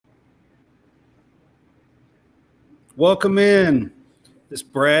Welcome in. This is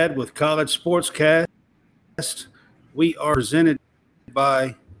Brad with College SportsCast. We are presented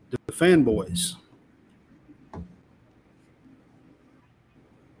by the Fanboys.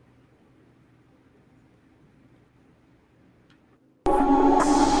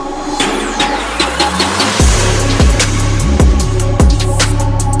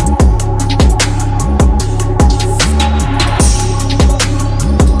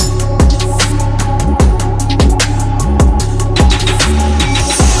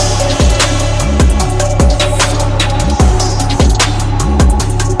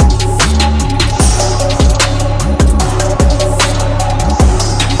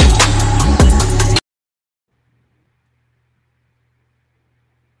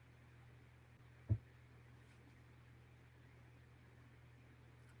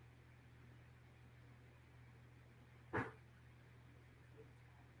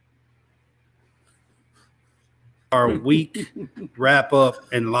 Our week wrap up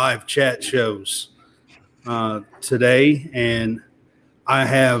and live chat shows today. And I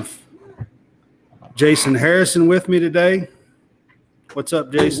have Jason Harrison with me today. What's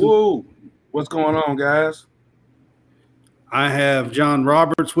up, Jason? Whoa. What's going on, guys? I have John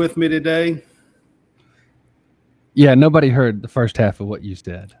Roberts with me today. Yeah, nobody heard the first half of what you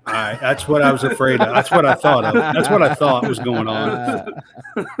said. All right, that's what I was afraid of. That's what I thought of. That's what I thought was going on.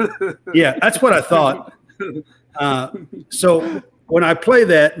 Yeah, that's what I thought. So when I play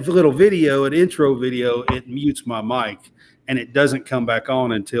that little video, an intro video, it mutes my mic and it doesn't come back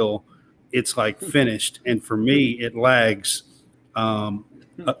on until it's like finished. And for me, it lags for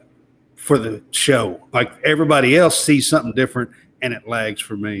the show. Like everybody else sees something different and it lags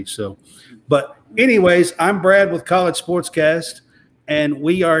for me. So, but anyways, I'm Brad with College SportsCast, and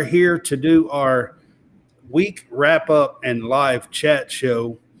we are here to do our week wrap up and live chat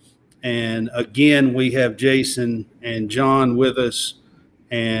show. And again, we have Jason and John with us,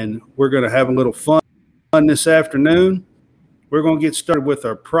 and we're going to have a little fun this afternoon. We're going to get started with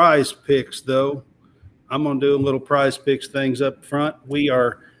our prize picks, though. I'm going to do a little prize picks things up front. We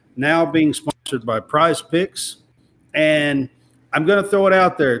are now being sponsored by Prize Picks, and I'm going to throw it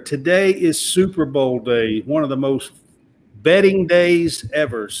out there. Today is Super Bowl day, one of the most betting days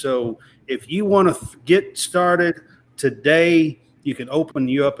ever. So if you want to get started today, you can open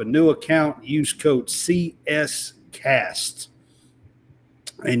you up a new account, use code CSCAST,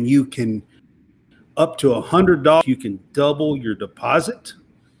 and you can up to $100. You can double your deposit,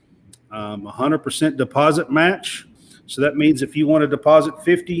 100% deposit match. So that means if you want to deposit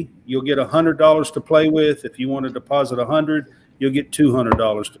 50, you'll get $100 to play with. If you want to deposit 100, you'll get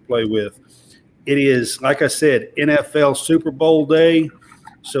 $200 to play with. It is, like I said, NFL Super Bowl day.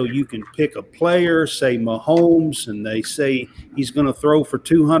 So you can pick a player, say Mahomes, and they say he's going to throw for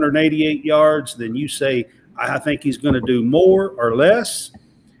 288 yards. Then you say, I think he's going to do more or less.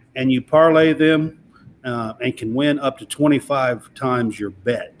 And you parlay them and can win up to 25 times your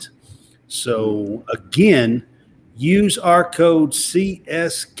bet. So again, use our code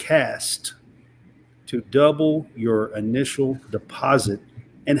CSCAST to double your initial deposit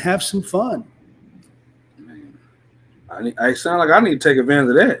and have some fun. I sound like I need to take advantage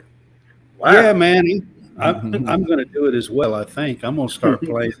of that. Wow. Yeah, man. I'm going to do it as well, I think. I'm going to start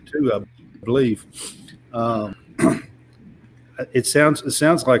playing too, I believe. It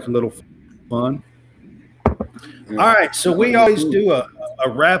sounds like a little fun. All right, so we always do a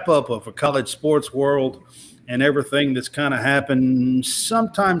wrap-up of a college sports world and everything that's kind of happened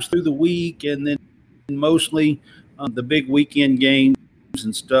sometimes through the week and then mostly the big weekend games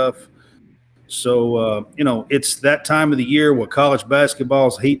and stuff. So, it's that time of the year where college basketball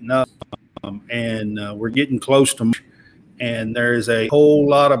is heating up and we're getting close to March, and there's a whole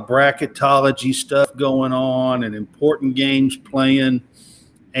lot of bracketology stuff going on and important games playing.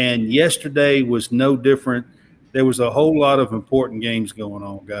 And yesterday was no different. There was a whole lot of important games going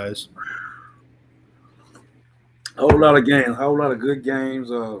on, guys. A whole lot of games, a whole lot of good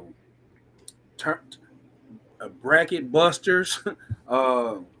games. Bracket busters.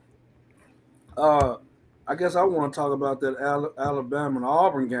 I guess I want to talk about that Alabama and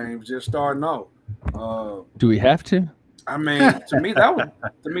Auburn games just starting off. Do we have to? I mean, to me that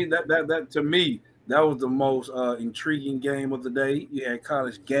was the most intriguing game of the day. You had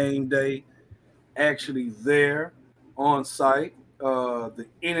College Game Day actually there on site. The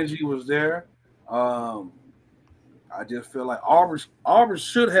energy was there. I just feel like Auburn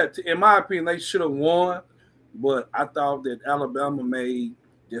should have, in my opinion, they should have won. But I thought that Alabama made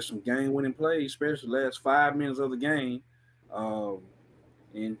just some game-winning plays, especially the last 5 minutes of the game.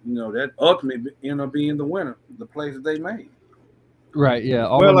 And, that ultimately ended up being the winner, the plays that they made. Right, yeah.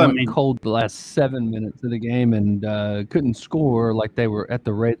 Auburn went cold the last 7 minutes of the game and couldn't score like they were at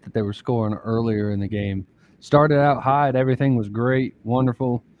the rate that they were scoring earlier in the game. Started out high, and everything was great,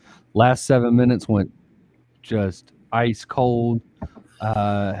 wonderful. Last 7 minutes went just ice cold,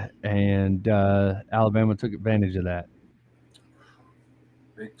 and Alabama took advantage of that.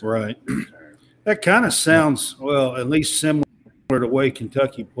 Right. That kind of sounds, well, at least similar to the way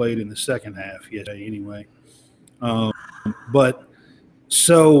Kentucky played in the second half yesterday anyway. But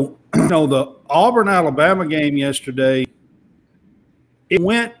so, the Auburn-Alabama game yesterday, it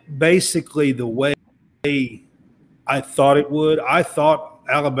went basically the way I thought it would. I thought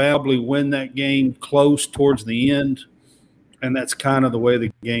Alabama probably win that game close towards the end, and that's kind of the way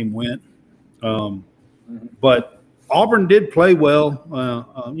the game went. But Auburn did play well,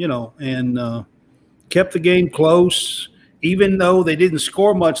 and kept the game close. Even though they didn't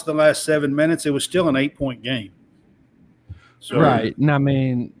score much the last 7 minutes, it was still an 8-point game. So, right. And I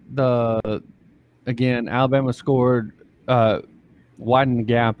mean, Alabama scored, widened the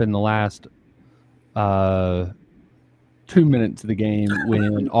gap in the last 2 minutes of the game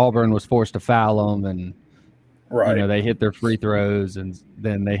when Auburn was forced to foul them, and they hit their free throws, and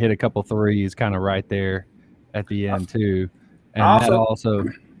then they hit a couple threes kind of right there at the end too, and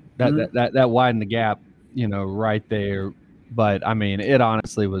that widened the gap, right there. But I mean, it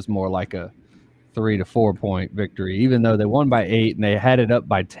honestly was more like a 3 to 4 point victory, even though they won by 8 and they had it up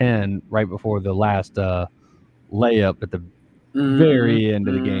by 10 right before the last layup at the very end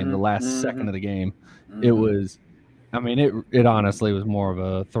of the game, the last second of the game. It was, I mean, it honestly was more of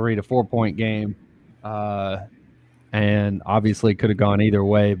a 3 to 4 point game, and obviously could have gone either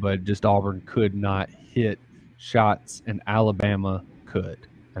way, but just Auburn could not hit shots and Alabama could,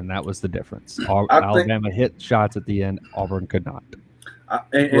 and that was the difference. Alabama hit shots at the end, Auburn could not.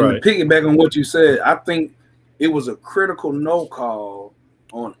 And to piggyback on what you said, I think it was a critical no call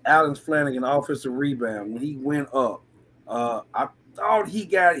on Alex Flanagan offensive rebound when he went up. I thought he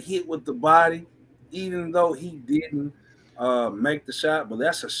got hit with the body, even though he didn't make the shot. But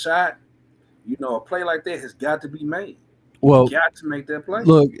that's a shot. A play like that has got to be made. Well, you got to make that play.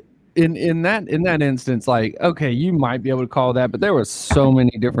 Look, in that instance, like, okay, you might be able to call that, but there were so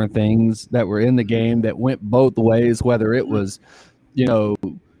many different things that were in the game that went both ways, whether it was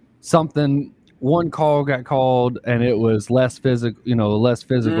something, one call got called and it was less physical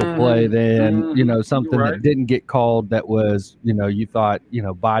play than, something that didn't get called that was, you thought,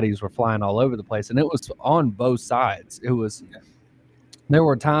 bodies were flying all over the place. And it was on both sides. There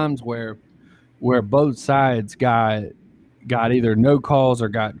were times where both sides got either no calls or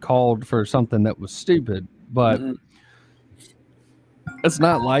got called for something that was stupid, but it's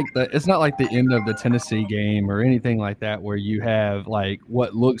not like the end of the Tennessee game or anything like that, where you have like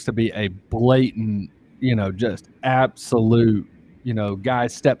what looks to be a blatant, just absolute, guy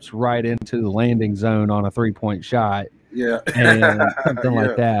steps right into the landing zone on a 3-point shot. Yeah. And something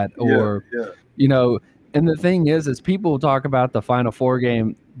like that. Or, and the thing is people talk about the Final Four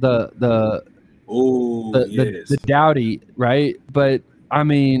game, the Dowdy, right? But I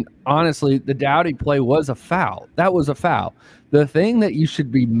mean, honestly, the Dowdy play was a foul. That was a foul. The thing that you should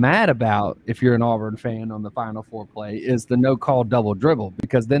be mad about if you're an Auburn fan on the Final Four play is the no-call double dribble,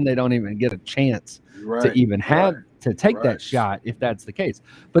 because then they don't even get a chance to even have to take that shot if that's the case.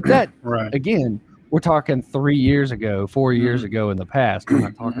 But that, again, we're talking 3 years ago, 4 years ago in the past. We're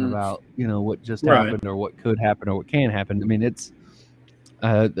not talking about, what just happened or what could happen or what can happen. I mean, it's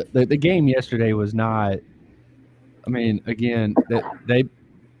the game yesterday was not – I mean, again,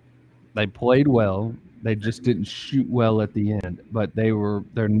 they played well. They just didn't shoot well at the end, but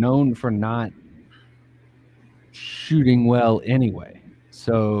they're known for not shooting well anyway.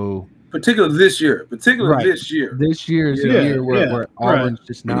 So particularly this year. This year's the year where Auburn's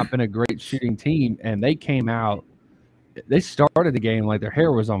just not been a great shooting team, and they came out. They started the game like their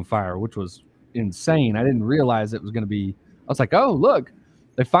hair was on fire, which was insane. I didn't realize it was going to be. I was like, oh, look,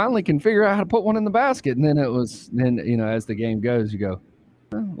 they finally can figure out how to put one in the basket, and then as the game goes, you go,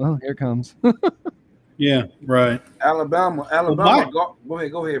 oh, well, here it comes. Yeah, right. Alabama.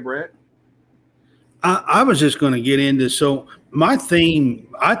 Go ahead, Brad. I was just going to get into, so my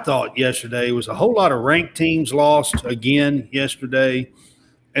theme, I thought yesterday was a whole lot of ranked teams lost again yesterday.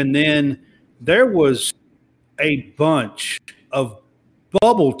 And then there was a bunch of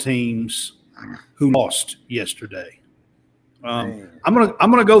bubble teams who lost yesterday. I'm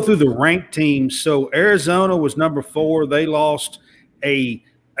gonna go through the ranked teams. So Arizona was number 4. They lost a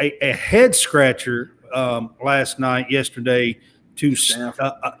head scratcher yesterday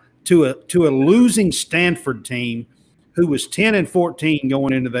to a losing Stanford team who was 10-14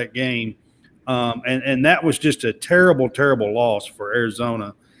 going into that game. And that was just a terrible, terrible loss for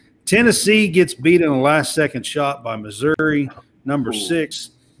Arizona. Tennessee gets beat in a last-second shot by Missouri, number 6.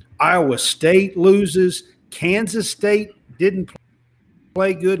 Iowa State loses. Kansas State didn't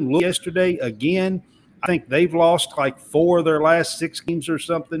play good yesterday again. I think they've lost like 4 of their last 6 games or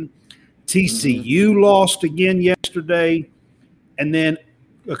something. TCU lost again yesterday. And then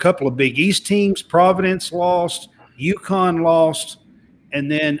a couple of Big East teams. Providence lost. UConn lost.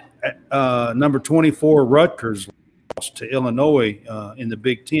 And then number 24, Rutgers lost to Illinois in the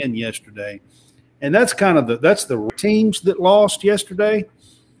Big Ten yesterday. And that's kind of the teams that lost yesterday.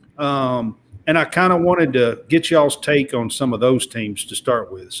 And I kind of wanted to get y'all's take on some of those teams to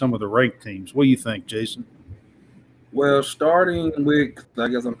start with, some of the ranked teams. What do you think, Jason? Well, starting with, I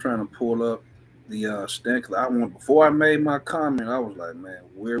guess I'm trying to pull up the stand. Before I made my comment, I was like, man,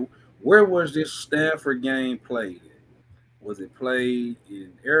 where was this Stanford game played? Was it played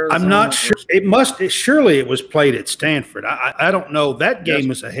in Arizona? I'm not sure. Surely it was played at Stanford. I don't know. That game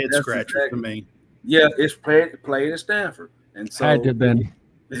was a head scratcher for me. Yeah, it's played at Stanford, and so had to have been.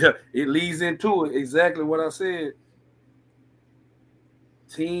 Yeah, it leads into it exactly what I said.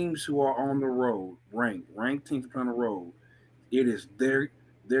 Teams who are on the road, ranked teams on the road, it is their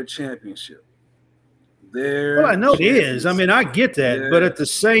championship. Well, I know it is. I mean, I get that, but at the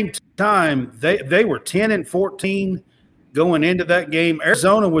same time, they were 10-14 going into that game.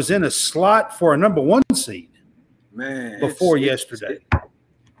 Arizona was in a slot for a number 1 seed. Man, before yesterday.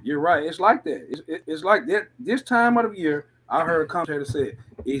 You're right. It's like that. It's like that. This time of the year, I heard a commentator say,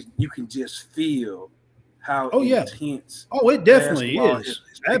 you can just feel how intense. Oh, it definitely is.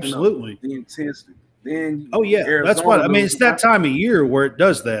 Absolutely. The intensity. Then Arizona, that's what I mean. It's that time of year where it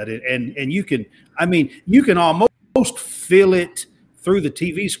does that, and you can almost feel it through the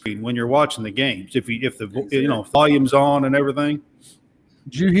TV screen when you're watching the games. If the volume's on and everything.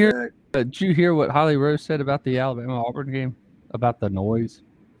 Did you hear what Holly Rose said about the Alabama Auburn game about the noise?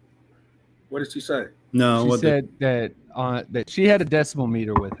 What did she say? No, she said that she had a decimal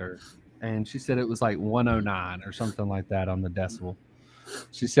meter with her, and she said it was like 109 or something like that on the decibel.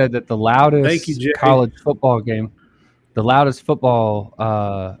 She said that the loudest college football game, the loudest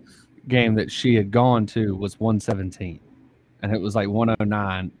football game that she had gone to was 117, and it was like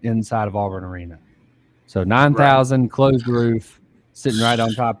 109 inside of Auburn Arena. So 9,000 closed roof, sitting right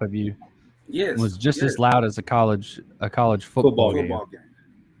on top of you. Yes, was just as loud as a college football game.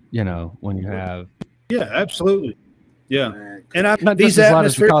 You know, when you have absolutely. Yeah, and not just as loud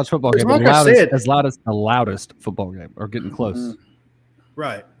as a college football game, but as loud as the loudest football game, or getting close. Mm-hmm.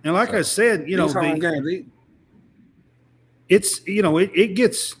 Right, and like I said, it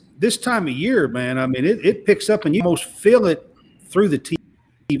gets this time of year, man. I mean, it picks up, and you almost feel it through the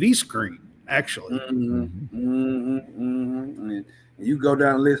TV screen. Actually, And you go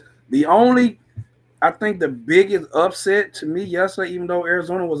down the list. I think the biggest upset to me yesterday, even though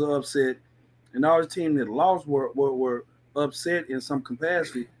Arizona was an upset, and all the team that lost were upset in some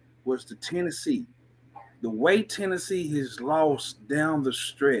capacity, was the Tennessee. The way Tennessee has lost down the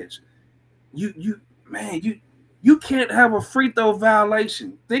stretch, you can't have a free throw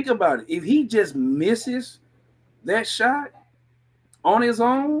violation. Think about it. If he just misses that shot on his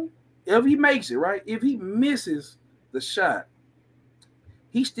own, if he makes it, right? If he misses the shot,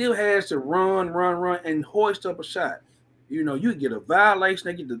 he still has to run, and hoist up a shot. You get a violation.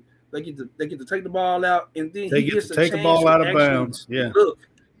 They get to take the ball out, and then he gets to take the ball out of bounds. Yeah. Look,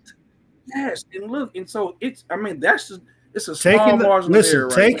 and so it's a small margin of error.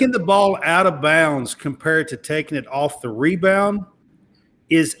 Taking the ball out of bounds compared to taking it off the rebound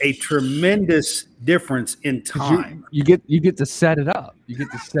is a tremendous difference in time. You get to set it up. You get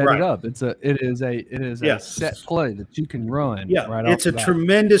to set it up. It is a set play that you can run. Yeah, right it's a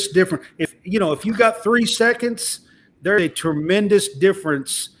tremendous difference. If you got 3 seconds, there's a tremendous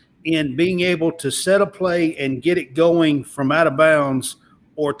difference in being able to set a play and get it going from out of bounds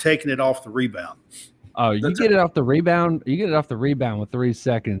or taking it off the rebound. Oh, you get it off the rebound. You get it off the rebound with 3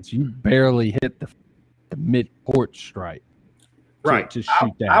 seconds. You barely hit the mid-court stripe. To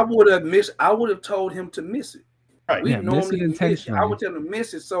shoot that. I would have told him to miss it. Right. We normally miss it. I would tell him to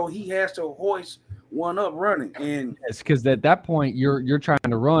miss it, so he has to hoist one up running. And it's because at that point you're trying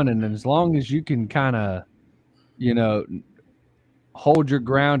to run, and as long as you can kind of, hold your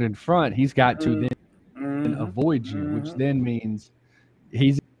ground in front, he's got to then avoid you, which then means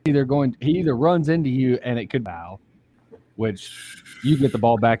he either runs into you and it could foul, which you get the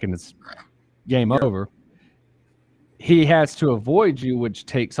ball back and it's game over. He has to avoid you, which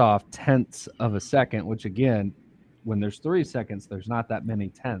takes off tenths of a second, which again, when there's 3 seconds, there's not that many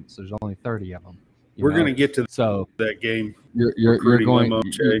tenths. There's only 30 of them. We're going to get to that game. You're going.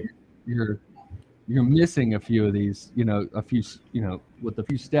 you're missing a few of these, with a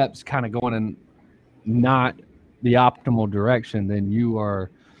few steps kind of going in not the optimal direction, then you're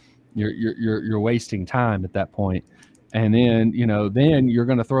wasting time at that point. And then, then you're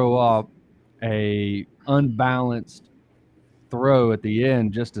going to throw off a unbalanced throw at the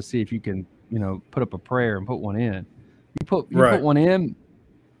end just to see if you can, put up a prayer and put one in. You put one in,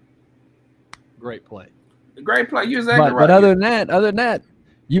 great play. Great play. You're exactly right. But other than that,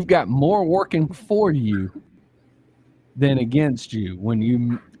 you've got more working for you than against you when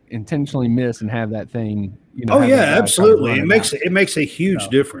you intentionally miss and have that thing. Absolutely. It makes a huge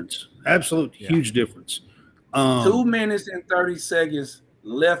difference. Absolute huge difference. 2 minutes and 30 seconds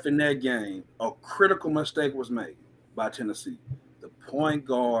left in that game. A critical mistake was made by Tennessee. The point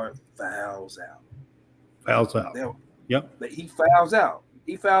guard fouls out. Yep. He fouls out.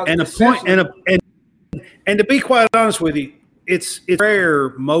 He fouls. And and to be quite honest with you, it's rare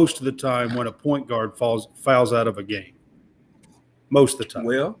most of the time when a point guard fouls out of a game. Most of the time.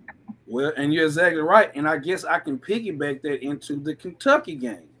 Well, and you're exactly right. And I guess I can piggyback that into the Kentucky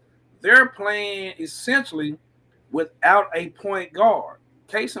game. They're playing essentially without a point guard.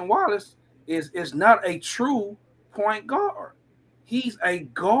 Cason Wallace is not a true point guard. He's a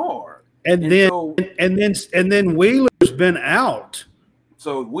guard. And then Wheeler's been out.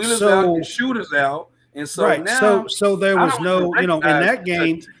 So Wheeler's out and Shooter's out. And so right. now so there was no, in that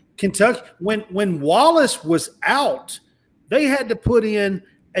game, Kentucky, when Wallace was out, they had to put in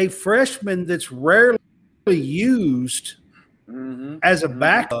a freshman that's rarely used as a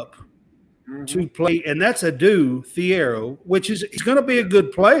backup to play, and that's Adu Thiero, which he's going to be a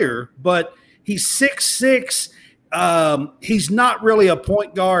good player, but he's 6'6". He's not really a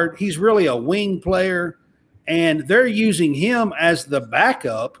point guard. He's really a wing player, and they're using him as the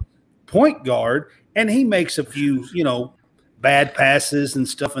backup point guard, and he makes a few, bad passes and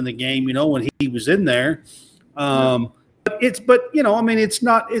stuff in the game, when he was in there. He's playing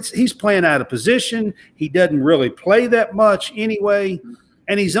out of position. He doesn't really play that much anyway.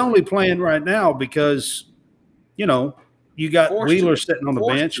 And he's only playing right now because, you got Wheeler sitting on the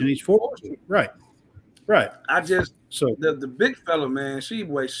bench and he's forced to. Right. The big fella, man,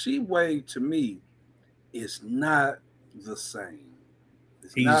 Sheway to me is not the same.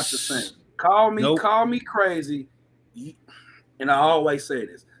 It's not the same. Call me crazy. And I always say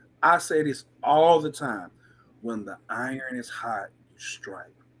this. I say this all the time. When the iron is hot, you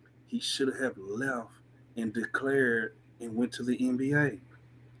strike. He should have left and declared and went to the NBA.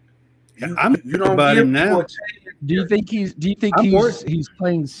 You don't about him now. Do you think he's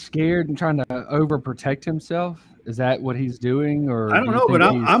playing scared and trying to overprotect himself? Is that what he's doing? Or I don't know, but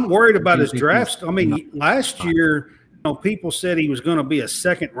I'm worried about his draft. I mean, last year, people said he was going to be a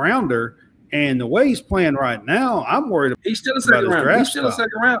second rounder, and the way he's playing right now, I'm worried about. He's still a second rounder. He's still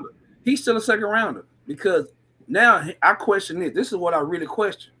a second rounder because now I question it. This is what I really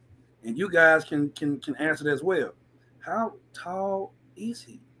question, and you guys can answer that as well. How tall is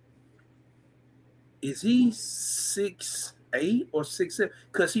he? Is he 6'8" or 6'7"?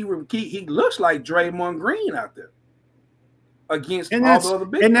 Because he looks like Draymond Green out there against all the other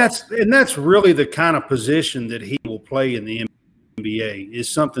big guys. And that's really the kind of position that he will play in the NBA, is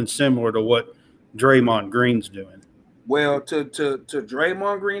something similar to what Draymond Green's doing. Well, to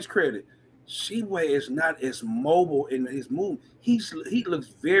Draymond Green's credit, Sheway is not as mobile in his movement. He looks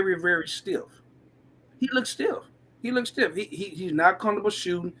very, very stiff. He looks stiff. He's not comfortable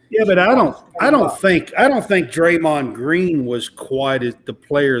shooting. Yeah, but I don't think Draymond Green was quite as the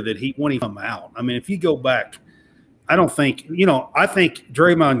player that when he come out. I mean, if you go back, I think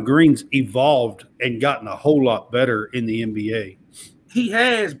Draymond Green's evolved and gotten a whole lot better in the NBA. He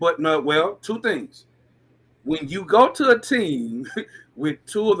has, but two things. When you go to a team with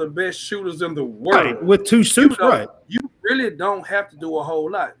two of the best shooters in the world, right, with two suits, you really don't have to do a whole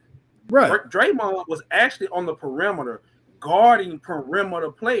lot. Right. Draymond was actually on the perimeter guarding perimeter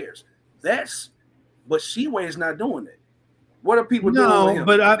players. But Sheway is not doing that. What are people doing with him? No,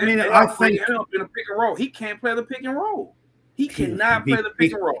 but I think him in a pick and roll. He can't play the pick and roll. He cannot play the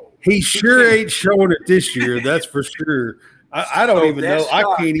pick and roll. He sure ain't showing it this year. That's for sure. I don't even know. I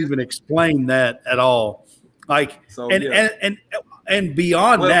can't even explain that at all. And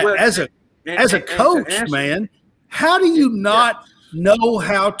beyond that, as a coach, man, how do you not know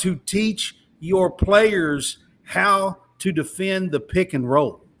how to teach your players how to defend the pick and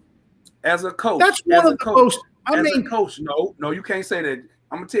roll? As a coach, that's one of the most. A coach, no, you can't say that.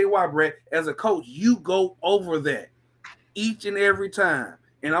 I'm gonna tell you why, Brett. As a coach, you go over that each and every time.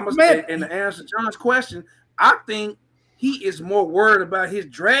 And I'm gonna say, and to answer John's question, I think he is more worried about his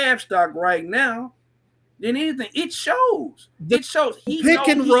draft stock right now than anything. It shows. It shows. Pick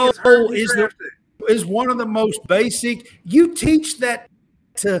and roll is is one of the most basic. You teach that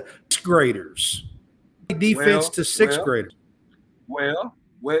to sixth graders. Defense to sixth graders. Well,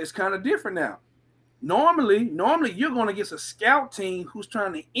 it's kind of different now. Normally you're going against a scout team who's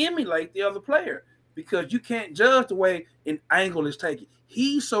trying to emulate the other player because you can't judge the way an angle is taken.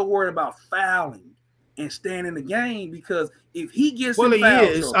 He's so worried about fouling and staying in the game because if he gets he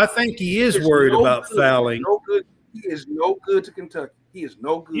is. I think he is worried about fouling. He is no good to Kentucky. He is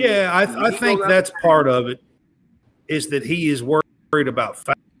no good. Yeah, I think that's part of it. Is that he is worried about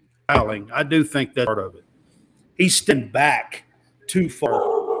fouling? I do think that's part of it. He's standing back too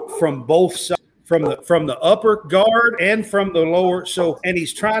far from both sides. From the upper guard and from the lower, and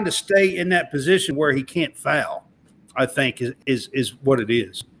he's trying to stay in that position where he can't foul. I think is what it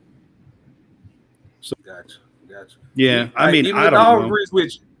is. So, gotcha. Yeah, I mean, even the dog agrees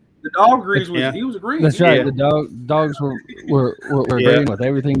with you. The dog agrees with you. He was agreeing. That's right. Yeah. The dogs were agreeing with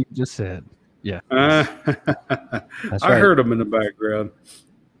everything you just said. Yeah, I heard him in the background.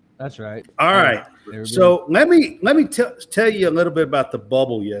 That's right. All right. So let me tell you a little bit about the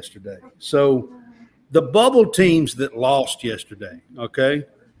bubble yesterday. So the bubble teams that lost yesterday, okay?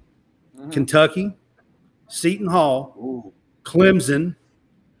 Kentucky, Seton Hall, Clemson,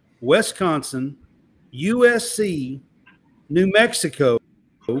 Wisconsin, USC, New Mexico,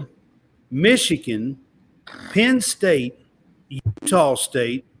 Michigan, Penn State, Utah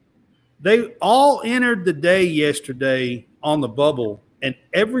State. They all entered the day yesterday on the bubble, and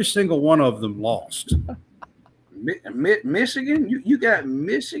every single one of them lost. Michigan? You got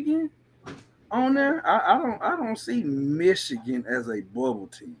Michigan on there? I don't see Michigan as a bubble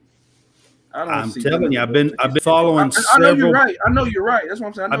team. I'm telling you, I've been following several. I know you're right. That's what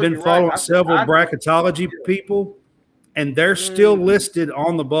I'm saying. I've been following several bracketology people, and they're still listed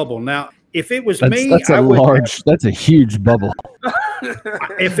on the bubble. Now, if it was me, that's a huge bubble.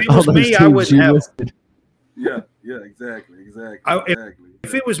 If it was me, I wouldn't have it. Yeah, exactly.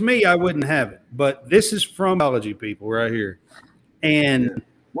 If it was me, I wouldn't have it. But this is from biology people right here. And,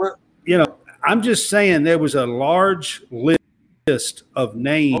 I'm just saying there was a large list of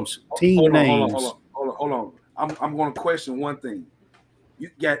names, team names. Hold on. I'm going to question one thing.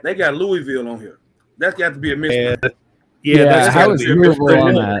 They got Louisville on here. That's got to be a mismatch. Yeah, how is Louisville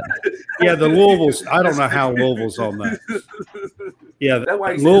on that? Yeah, the Louisville's. I don't know how Louisville's on that. Yeah, that's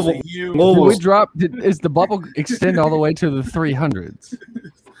why Louisville. We dropped. Is the bubble extend all the way to the 300s?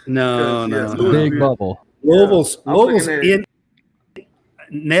 No. Big bubble. Louisville's in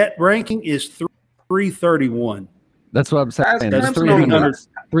net ranking is 331. That's what I'm saying. That's 300.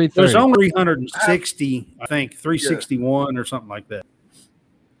 There's only 360, I think, 361 or something like that.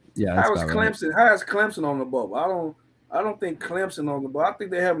 Yeah. How is Clemson on the bubble? I don't think Clemson on the ball. I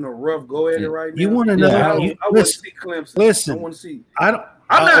think they're having a rough go at it right now. You want to know? I want to see Clemson. Listen, I want to see. I'm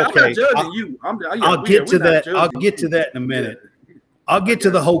not judging you. I'll get to that. I'll get to that in a minute. Yeah. I'll get to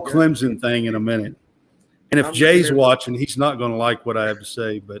the whole Clemson thing in a minute. And if Jay's watching, he's not going to like what I have to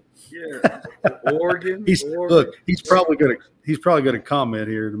say. But Oregon. Look, he's probably going to comment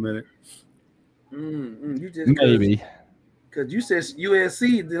here in a minute. Maybe because you said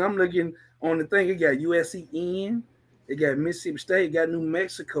USC. Then I'm looking on the thing. It got USC in. They got Mississippi State, got New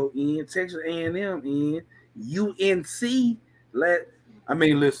Mexico in, Texas A&M in, UNC.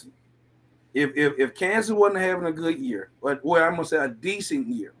 Listen, if Kansas wasn't having a good year, I'm gonna say a decent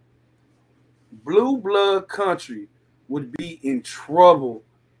year, blue blood country would be in trouble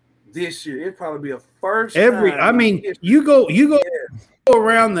this year. It'd probably be a first. You go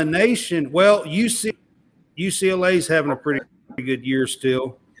around the nation. Well, UCLA's having a pretty good year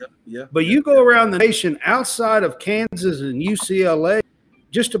still. Yeah. But you go around the nation outside of Kansas and UCLA,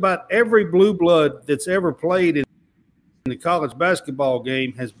 just about every blue blood that's ever played in the college basketball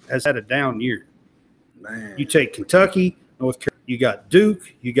game has had a down year. Man. You take Kentucky, North Carolina, you got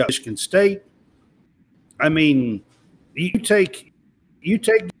Duke, you got Michigan State. I mean, you take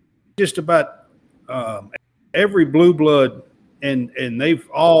just about every blue blood, and they've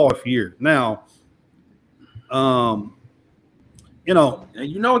all year now. And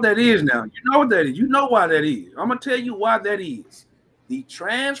you know what that is now. You know what that is. You know why that is. I'm going to tell you why that is. The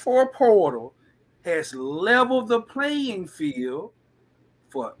transfer portal has leveled the playing field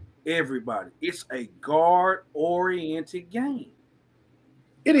for everybody. It's a guard-oriented game.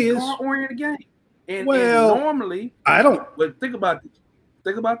 It is. Guard-oriented game. And normally, But think about this.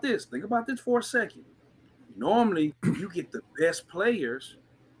 Think about this for a second. Normally, you get the best players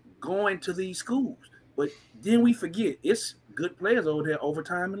going to these schools. But then we forget, it's good players over there,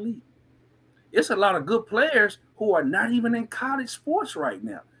 overtime and league. It's a lot of good players who are not even in college sports right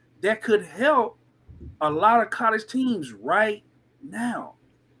now that could help a lot of college teams right now.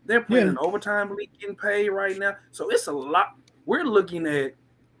 They're playing an overtime league, getting paid right now. So it's a lot. We're looking at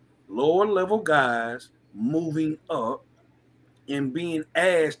lower level guys moving up and being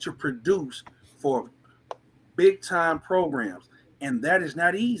asked to produce for big time programs, and that is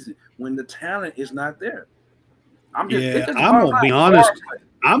not easy when the talent is not there. I'm gonna be honest.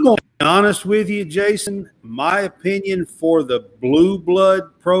 I'm gonna be honest with you, Jason. My opinion for the blue blood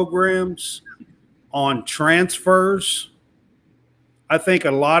programs on transfers, I think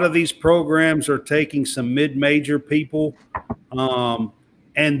a lot of these programs are taking some mid-major people,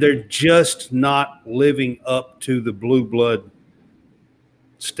 and they're just not living up to the blue blood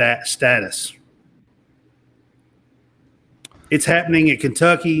status. It's happening at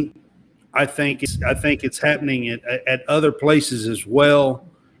Kentucky. I think it's happening at other places as well.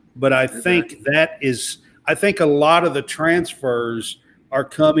 But I think I think a lot of the transfers are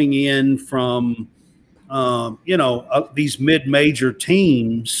coming in from these mid-major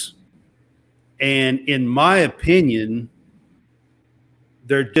teams, and in my opinion,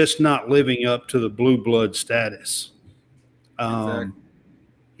 they're just not living up to the blue blood status. I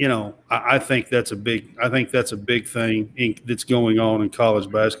think that's a big thing that's going on in college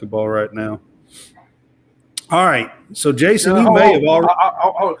basketball right now. All right, so Jason, you may have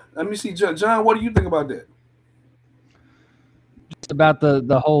already. Let me see, John. What do you think about that? Just about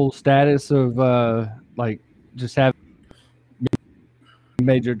the whole status of just having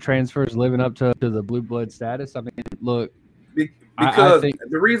major transfers living up to the blue blood status. I mean, look, because I think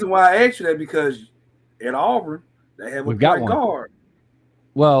the reason why I asked you that because at Auburn they have a point guard.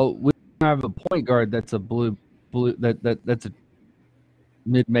 Well, we have a point guard that's a that's a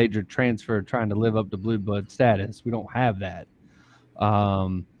mid-major transfer trying to live up to blue blood status. We don't have that.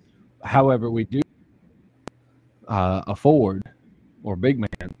 However, we do a forward or big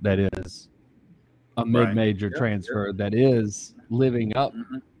man that is a mid-major transfer that is living up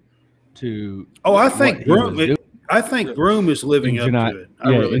to. Oh, I think Broom is living up to it.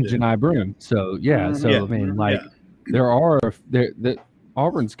 Janai Broom. So I mean,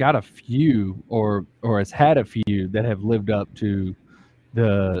 Auburn's got a few or has had a few that have lived up to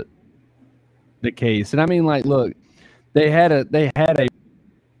the case. And I mean, like, look, they had a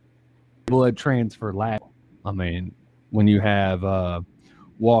blood transfer last. I mean, when you have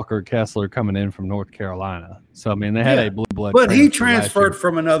Walker Kessler coming in from North Carolina. So I mean, they had a blue blood. But he transferred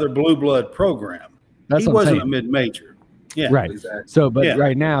from another blue blood program. He wasn't a mid-major. Yeah, right. Exactly. So, but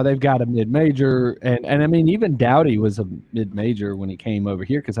right now they've got a mid-major, and I mean, even Dowdy was a mid-major when he came over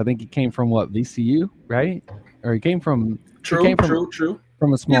here because I think he came from VCU, right? Or he came from True.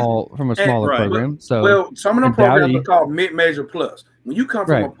 From a smaller program. So some of them programs are called mid-major plus. When you come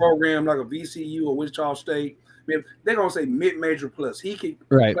from a program like a VCU or Wichita State, they're gonna say mid-major plus. He can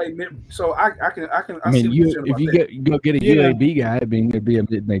play mid. So I can. I mean, if you go get a UAB guy, I mean, it'd be a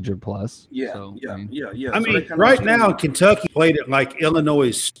mid-major plus. Yeah. I mean, right now Kentucky played it like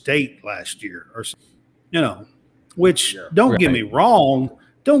Illinois State last year, or which don't get me wrong.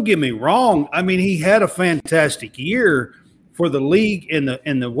 Don't get me wrong. I mean, he had a fantastic year for the league in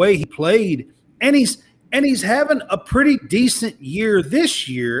the way he played, and he's having a pretty decent year this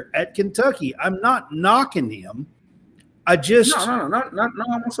year at Kentucky. I'm not knocking him. I just not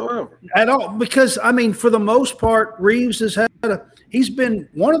whatsoever at all, because I mean, for the most part, Reeves he's been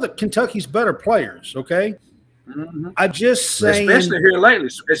one of the Kentucky's better players. Okay, I just saying, especially here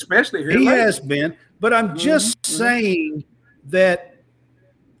lately. He has been, but I'm just saying that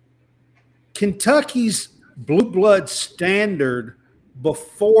Kentucky's blue blood standard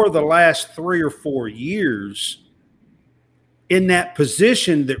before the last 3 or 4 years in that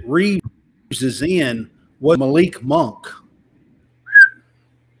position that Reeves is in was Malik Monk.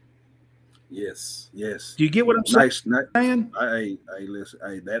 Yes. Do you get what I'm saying? Hey, listen.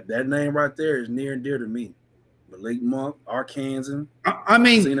 Hey, that name right there is near and dear to me. Malik Monk, Arkansas. I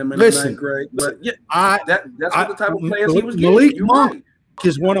mean, seen him in listen. The 9th grade, but that's what the type of players he was getting. Malik Monk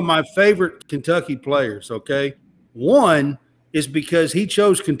is one of my favorite Kentucky players. Okay, one is because he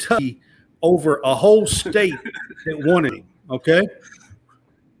chose Kentucky over a whole state that wanted him. Okay,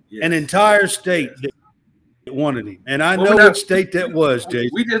 an entire state that wanted him, and I know which state that was,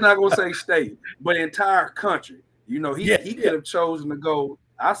 Jason. We just not gonna say state, but entire country. You know, he could have chosen to go.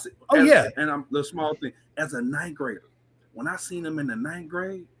 And I'm the small thing as a 9th grader. When I seen him in the 9th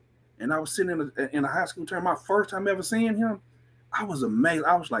grade, and I was sitting in a high school tournament, my first time ever seeing him, I was amazed.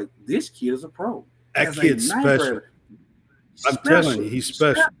 I was like, this kid is a pro. That kid's special. I'm telling you, he's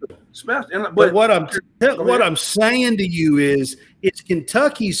special. But what I'm saying to you is, it's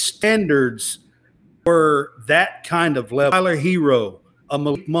Kentucky's standards were that kind of level. Tyler Hero, a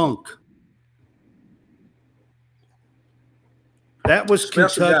Malik Monk. That was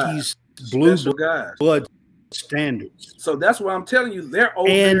Special Kentucky's guys. blue Special guys. blood standards. So that's what I'm telling you. They're over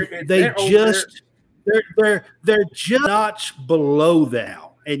And there. And they're just notch below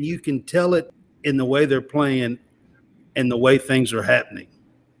now. And you can tell it in the way they're playing and the way things are happening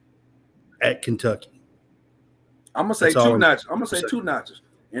at Kentucky. I'm gonna say two notches. I'm gonna say two notches.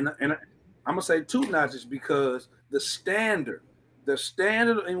 And I'm gonna say two notches because the standard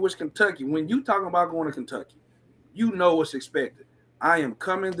in which Kentucky, when you talking about going to Kentucky, you know what's expected. I am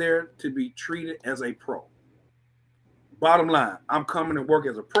coming there to be treated as a pro. Bottom line, I'm coming to work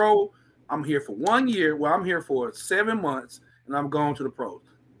as a pro. I'm here for 1 year. Well, I'm here for 7 months, and I'm going to the pros.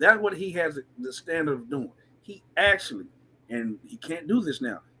 That's what he has the standard of doing. He actually, and he can't do this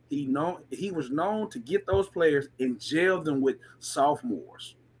now. He was known to get those players and jail them with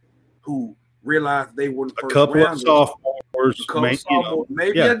sophomores who realized they weren't a couple of sophomores,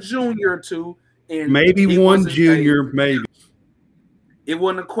 maybe a junior or two, and maybe one junior, maybe. It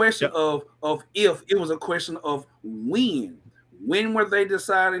wasn't a question of if, it was a question of when. When were they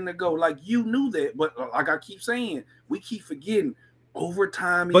deciding to go? Like, you knew that, but like I keep saying, we keep forgetting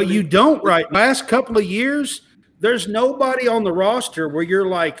overtime. But you don't, right? Last couple of years, there's nobody on the roster where you're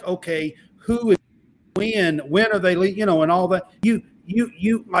like, okay, who is when are they, and all that. You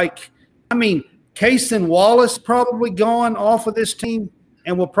like, I mean, Cason Wallace probably gone off of this team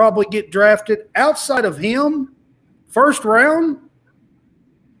and will probably get drafted. Outside of him, first round,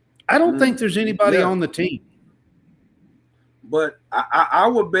 I don't think there's anybody on the team. But I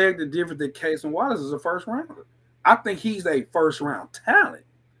would beg to differ that Cason Wallace is a first rounder. I think he's a first round talent,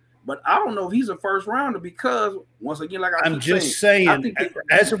 but I don't know if he's a first rounder because, once again, like I'm just saying,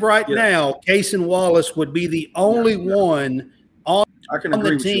 as of right now, Cason Wallace would be the only one on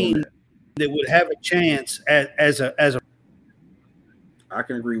the team that would have a chance as a. I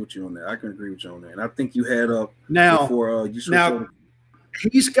can agree with you on that. And I think you had now before you now.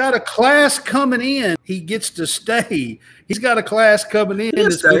 He's got a class coming in. He gets to stay. He's got a class coming in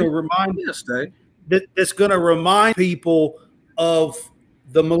that's going to remind people of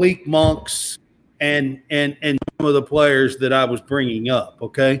the Malik Monks and some of the players that I was bringing up.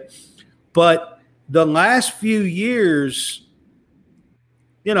 Okay, but the last few years,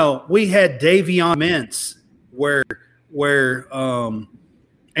 we had Davion Mintz where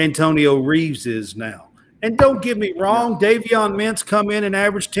Antonio Reeves is now. And don't get me wrong, Davion Mintz come in and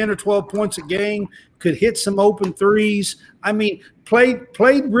average 10 or 12 points a game, could hit some open threes. I mean, played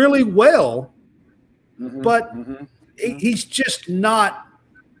really well, but he's just not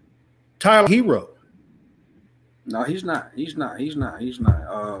Tyler Hero. No, he's not. You know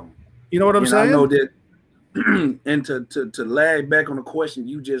what I'm saying? I know that. And to lag back on the question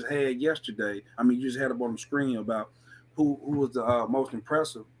you just had yesterday, you just had up on the screen about who was the most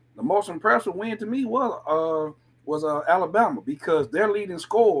impressive. The most impressive win to me was Alabama, because their leading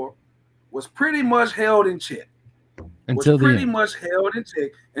scorer was pretty much held in check. Until the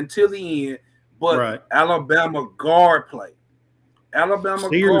end. But Alabama guard play.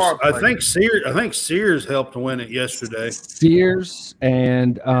 I think Sears helped win it yesterday. Sears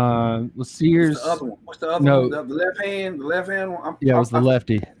and was Sears. What's the other one? What's the other one? The left hand. One. It was the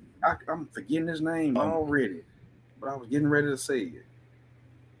lefty. I'm forgetting his name already, but I was getting ready to say it.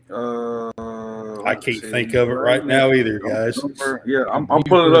 I can't think of it right now either, guys. I'm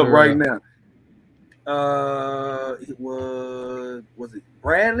pulling it up right now. It was it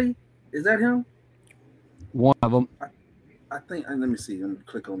Bradley? Is that him? One of them. I think. Let me see. Let me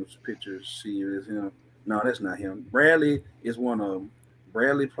click on this picture. See if it's him. No, that's not him. Bradley is one of them.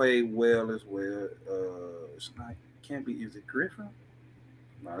 Bradley played well as well. It's not. Can't be. Is it Griffin?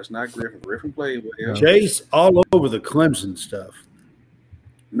 No, it's not Griffin. Griffin played well. Jay's all over the Clemson stuff.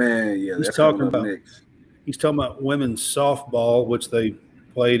 Man, yeah, he's talking about women's softball, which they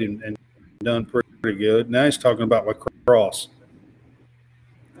played and done pretty good. Now he's talking about lacrosse.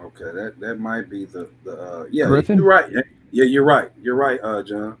 Okay, that might be the Griffin? You're right. Yeah, you're right. You're right,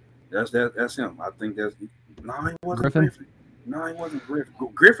 John. That's him. I think that's he wasn't Griffin. No, he wasn't Griffin.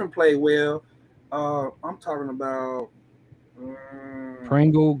 Griffin played well. I'm talking about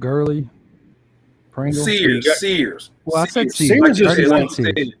Pringle, Gurley. Sears. Well, I said Sears. Yeah,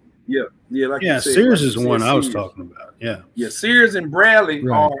 like you said. Sears is the one I was talking about. Yeah. Sears and Bradley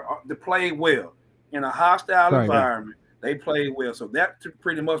they played well in a hostile environment. They played well, so that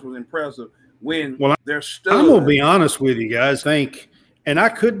pretty much was impressive. When they're still, I'm gonna be honest with you guys. And I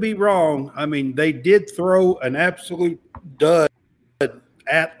could be wrong. I mean, they did throw an absolute dud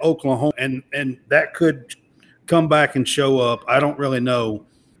at Oklahoma, and that could come back and show up. I don't really know,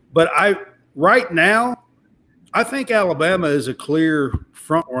 but right now, I think Alabama is a clear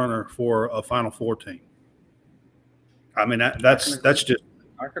front runner for a Final Four team. I mean, that's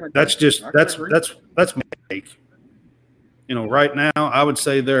just my take. Right now, I would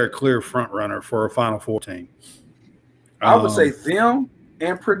say they're a clear front runner for a Final Four team. I would say them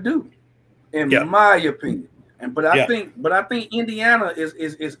and Purdue, in my opinion. But I think Indiana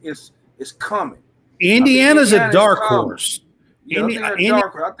is coming. Indiana's a dark horse. Yeah,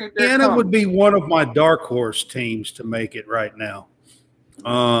 Indiana would be one of my dark horse teams to make it right now.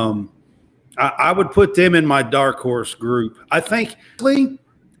 I would put them in my dark horse group. I think,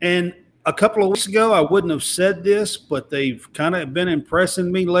 and a couple of weeks ago, I wouldn't have said this, but they've kind of been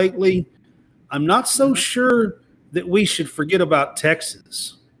impressing me lately. I'm not so sure that we should forget about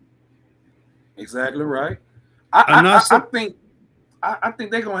Texas. Exactly right. I think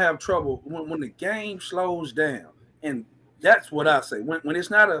they're gonna have trouble when the game slows down, and that's what I say. When it's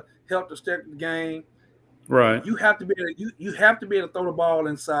not a helter-skelter game, right? You have to be able to throw the ball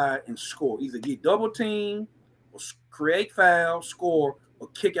inside and score. Either get double teamed, or create fouls, score, or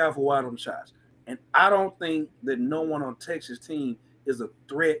kick out for wide open shots. And I don't think that no one on Texas team is a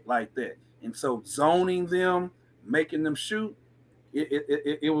threat like that. And so zoning them, making them shoot,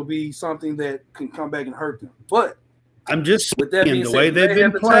 it will be something that can come back and hurt them. But I'm just saying the way they've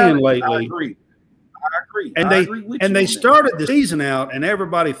been playing lately. I agree. And they started the season out, and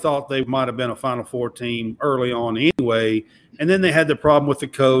everybody thought they might have been a Final Four team early on anyway. And then they had the problem with the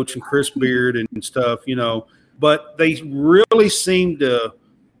coach and Chris Beard and stuff, But they really seem to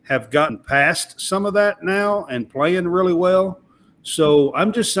have gotten past some of that now and playing really well. So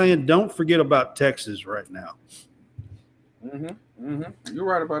I'm just saying, don't forget about Texas right now. You're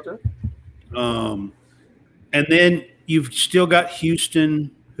right about that. And then you've still got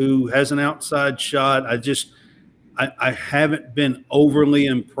Houston, who has an outside shot. I haven't been overly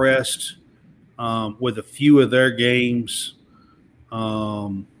impressed with a few of their games.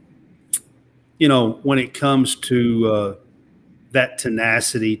 When it comes to that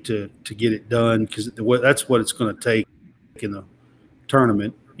tenacity to get it done, because that's what it's going to take in the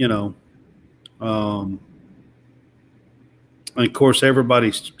tournament. And of course,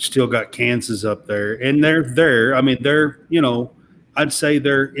 everybody's still got Kansas up there, and they're there. I mean, they're I'd say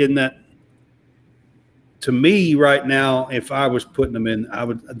they're in that. To me, right now, if I was putting them in,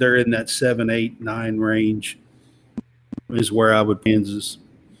 they're in that 7, 8, 9 range. Is where I would Kansas.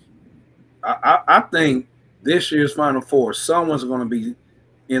 I think this year's Final Four, someone's going to be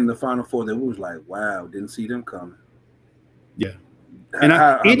in the Final Four that was like, wow, didn't see them coming. Yeah, and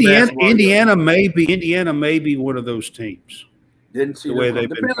Indiana may be one of those teams. Didn't see the way they've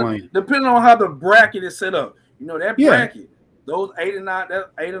been playing. Depending on how the bracket is set up, that bracket, those 8 or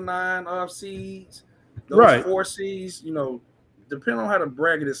 9 seeds, those 4 seeds, depending on how the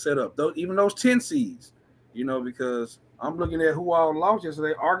bracket is set up. Even those 10 seeds, because I'm looking at who all lost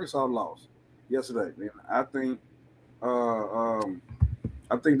yesterday. Arkansas lost yesterday. Man, I think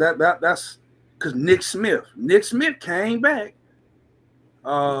that's because Nick Smith came back.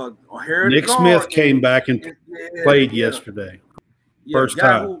 Nick Smith came back and played yesterday. First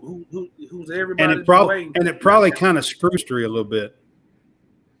time. Who's everybody? And it probably kind of screws through a little bit.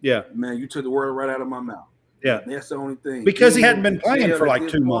 Yeah. Man, you took the word right out of my mouth. Yeah. That's the only thing. Because he hadn't been playing for like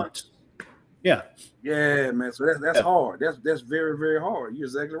 2 months. Yeah. Yeah, man. So that's hard. That's very, very hard. You're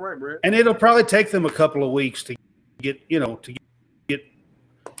exactly right, Brad. And it'll probably take them a couple of weeks to get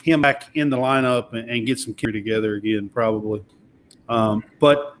him back in the lineup and get some care together again, probably.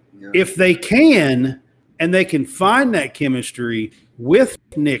 But if they can, and they can find that chemistry with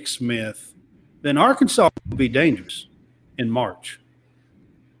Nick Smith, then Arkansas will be dangerous in March.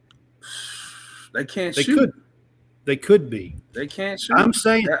 They can't shoot. They could be. They can't shoot. I'm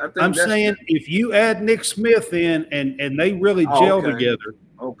saying if you add Nick Smith in and they really gel together,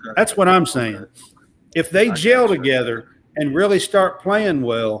 that's what I'm saying. Okay. If they gel together and really start playing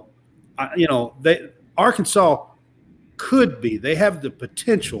well, Arkansas could be. They have the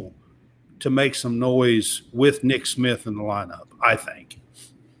potential to make some noise with Nick Smith in the lineup, I think.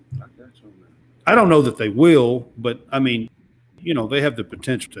 I don't know that they will, but I mean, they have the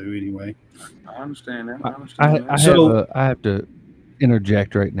potential to anyway. I understand that. I have to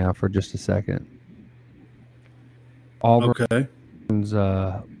interject right now for just a second. Auburn's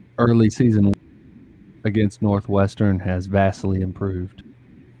early season against Northwestern has vastly improved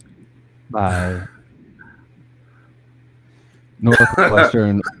by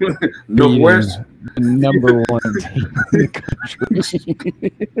Northwestern Northwest number 1 team in the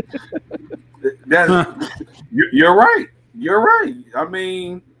country. You're right. You're right. I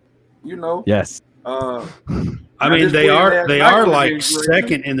mean, Yes. I mean, they are like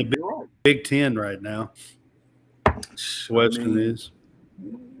second in the Big Ten right now. Western is.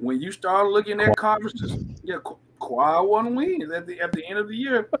 When you start looking at conferences, Quad one wins at the end of the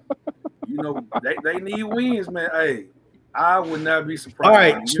year. You know, they need wins, man. Hey, I would not be surprised. All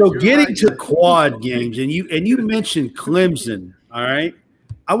right, so getting to quad games, and you mentioned Clemson. All right,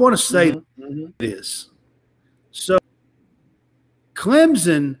 I want to say this. So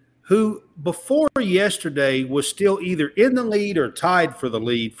Clemson, who before yesterday was still either in the lead or tied for the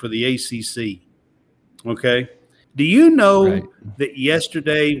lead for the ACC. Okay, do you know that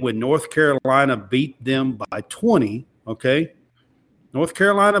yesterday when North Carolina beat them by 20? Okay, North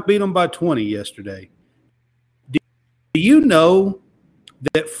Carolina beat them by 20 yesterday. Do you know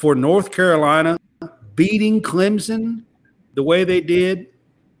that for North Carolina, beating Clemson the way they did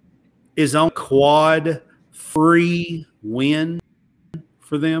is on quad free win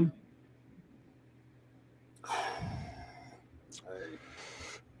for them?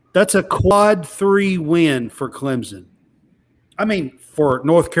 That's a quad 3 win for Clemson. I mean, for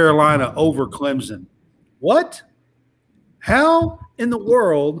North Carolina over Clemson. What? How in the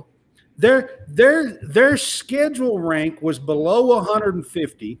world? Their schedule rank was below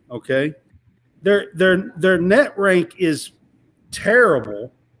 150. Okay, their net rank is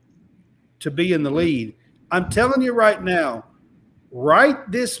terrible to be in the lead. I'm telling you right now, right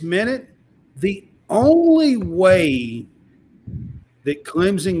this minute, the only way that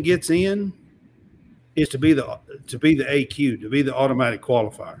Clemson gets in is to be the AQ, to be the automatic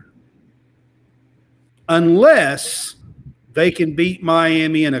qualifier, unless they can beat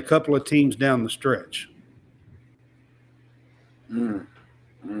Miami and a couple of teams down the stretch.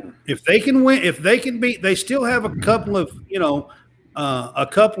 If they can win, if they can beat, they still have a couple of, a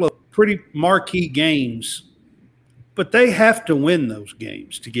couple of pretty marquee games, but they have to win those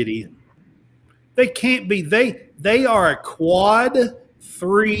games to get in. They can't be, they are a quad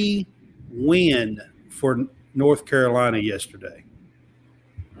 3 win for North Carolina yesterday.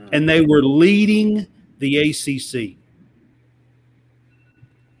 And they were leading the ACC.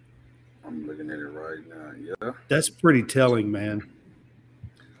 I'm looking at it right now. Yeah. That's pretty telling, man.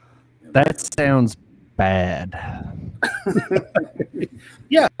 That sounds bad.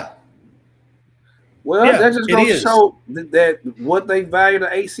 Yeah. Well, that just goes to show that what they value the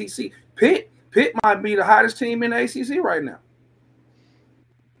ACC. Pitt might be the hottest team in the ACC right now.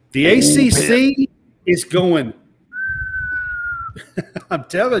 The ACC is going. I'm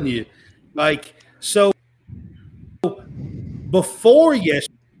telling you, so before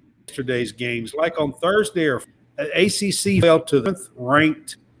yesterday's games, like on Thursday, or ACC fell to the 7th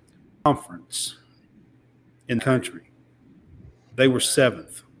ranked conference in the country. They were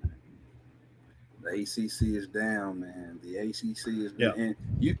 7th. The ACC is down, man. The ACC is down. And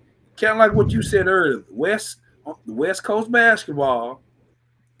you kind of like what you said earlier. The West Coast basketball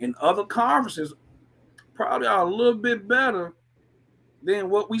and other conferences probably are a little bit better than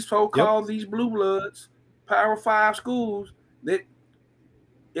what we so-called these blue bloods, Power 5 schools that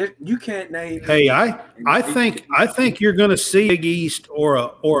you can't name. Hey, I think you're going to see Big East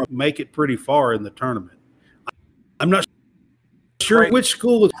or make it pretty far in the tournament. I'm not sure which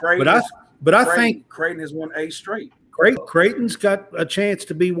school is, but I think Creighton has won 8 straight. Creighton's got a chance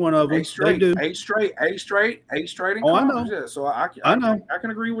to be one of them. 8 straight, they do. 8 straight in I know. Yeah, so I know. I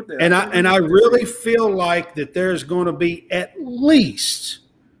can agree with that. And I really feel like that there's going to be at least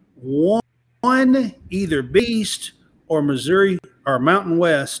one either Beast or Missouri or Mountain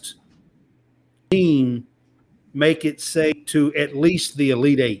West team make it say to at least the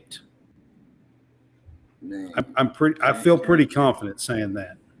Elite 8. Man, I feel pretty confident saying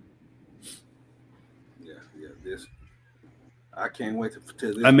that. I can't wait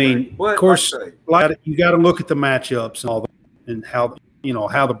to this. I mean, of course, you got to look at the matchups and all that, and how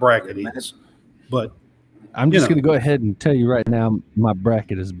the bracket is. But I'm just going to go ahead and tell you right now, my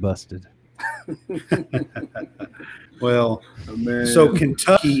bracket is busted. Well, so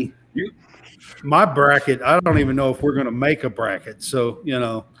Kentucky, my bracket, I don't even know if we're going to make a bracket. So,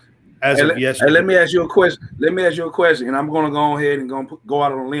 as of yesterday. Hey, let me ask you a question. And I'm going to go ahead and go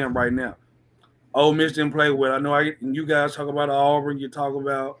out on a limb right now. Ole Miss didn't play well. I know you guys talk about Auburn, you talk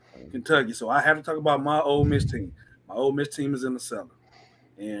about Kentucky. So I have to talk about my Ole Miss team. My Ole Miss team is in the cellar.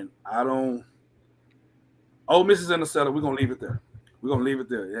 And Ole Miss is in the cellar. We're going to leave it there.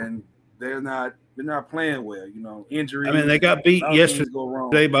 And they're not playing well, injuries. I mean, they got beat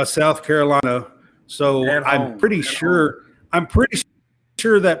yesterday by South Carolina. So I'm pretty sure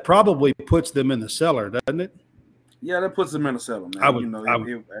that probably puts them in the cellar, doesn't it? Yeah, that puts them in the cellar, man.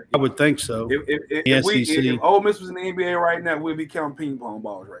 I would think so. If Ole Miss was in the NBA right now, we'd be counting ping pong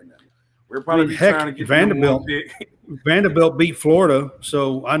balls right now. We're probably trying to get Vanderbilt. Vanderbilt beat Florida,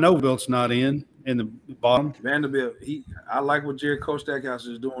 so I know Vanderbilt's not in the bottom. Vanderbilt, I like what Jared Coach Stackhouse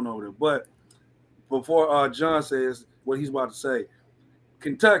is doing over there. But before John says what he's about to say,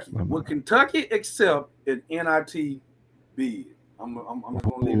 Kentucky. Would Kentucky accept an NIT bid? I'm just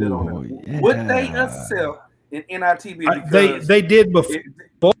gonna leave that on there. Yeah. Would they accept an NIT bid? Because they did before.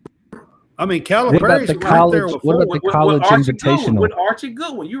 I mean, Calipari's right there before. What about the college invitational? With Archie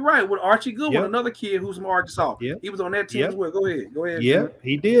Goodwin. You're right. With Archie Goodwin, another kid who's from Arkansas. Yep. He was on that team as well. Go ahead. Yeah,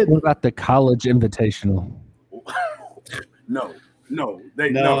 he did. What about the college invitational? No,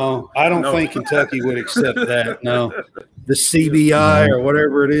 I don't think Kentucky would accept that. No, the CBI or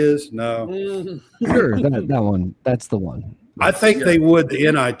whatever it is. No, sure, that one. That's the one. I think they would.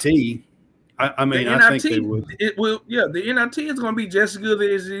 The NIT. I mean, I think they would. It will. Yeah, the NIT is going to be just as good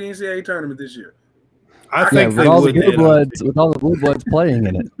as the NCAA tournament this year. I think with all the blue bloods, with all the blue bloods playing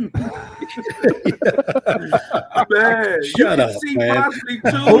in it. Man, shut up, man.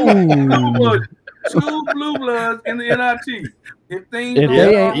 Two blue bloods in the NIT. If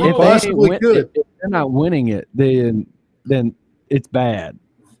they're not winning it, then it's bad.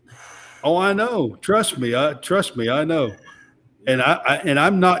 Oh, I know. Trust me. I know. And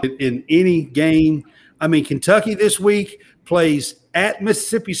I'm not in any game. I mean, Kentucky this week plays at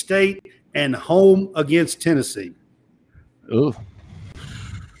Mississippi State and home against Tennessee. Ooh.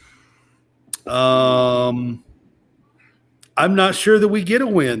 I'm not sure that we get a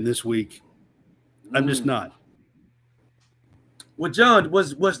win this week. I'm just not. Well, John,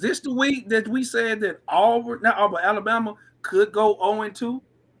 was this the week that we said that Alabama could go 0-2?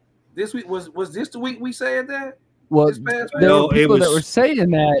 This week was this the week we said that? Well, there were people that were saying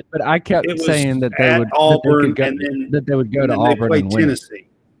that, but I kept saying that they would Auburn that they would go to Auburn and win. Tennessee.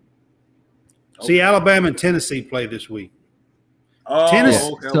 Okay. See, Alabama and Tennessee play this week. Oh,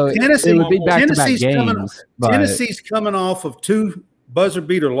 Tennessee, okay. So Tennessee it would be back-to-back games. Tennessee's coming off of 2 buzzer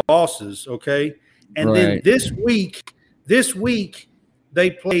beater losses. Okay, and then this week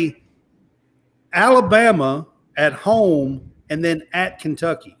they play Alabama at home and then at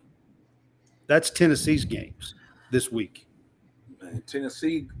Kentucky. That's Tennessee's games this week. Man,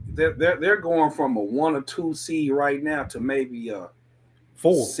 Tennessee, they're going from a 1 or 2 seed right now to maybe a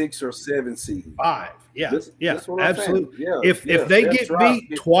 4, 6 or 7 seed. 5. Yeah, that's what absolutely. Yeah, if they get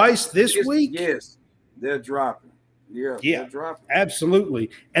beat twice this week, yes, they're dropping. Yeah, they're dropping. Absolutely.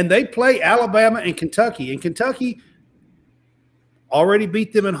 And they play Alabama and Kentucky already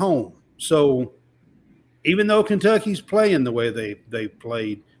beat them at home. So even though Kentucky's playing the way they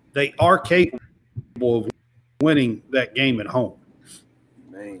played, they are capable of winning that game at home.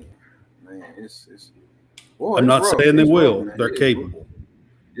 Man, it's I'm not saying they will. They're capable.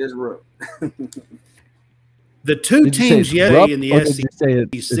 It's rough. The 2 teams in the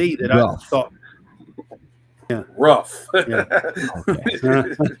SEC that I thought rough. Yeah.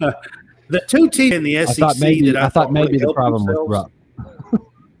 The 2 teams in the SEC I thought maybe the problem was rough.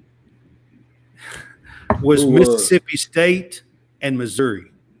 was Mississippi State and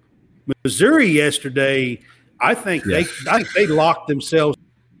Missouri. Missouri yesterday, I think they locked themselves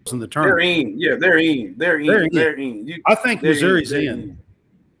in the tournament. They're in. I think Missouri's in.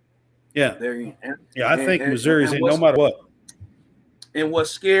 Yeah, they're in. I think Missouri's in no matter what. And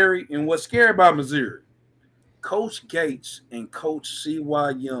what's scary about Missouri, Coach Gates and Coach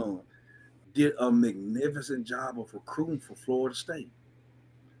C.Y. Young did a magnificent job of recruiting for Florida State.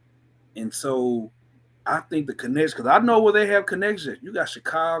 And so I think the connection, because I know where they have connections. You got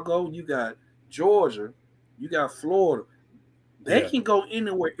Chicago, you got Georgia, you got Florida. They can go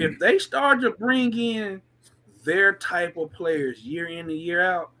anywhere. If they start to bring in their type of players year in and year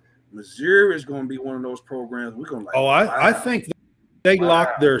out, Missouri is going to be one of those programs we're going to like. Oh, I think they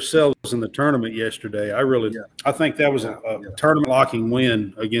locked themselves in the tournament yesterday. I think that was a tournament locking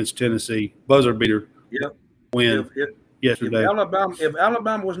win against Tennessee. Buzzer beater win yesterday. If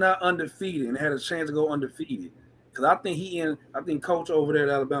Alabama was not undefeated and had a chance to go undefeated, because I think Coach over there at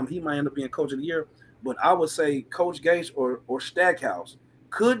Alabama, he might end up being Coach of the Year. But I would say Coach Gates or Stackhouse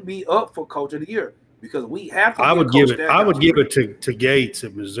could be up for Coach of the Year because we have to. I would give it to Gates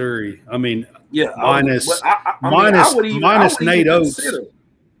at Missouri. I mean, minus Nate Oates.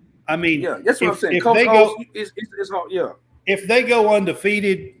 I mean, that's what I'm saying. Coach Oates is hard. If they go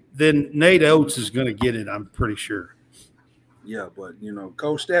undefeated, then Nate Oates is going to get it. I'm pretty sure. Yeah, but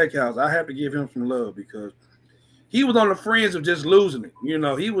Coach Stackhouse, I have to give him some love because he was on the fringe of just losing it.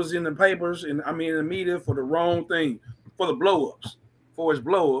 He was in the papers and in the media for the wrong thing, for his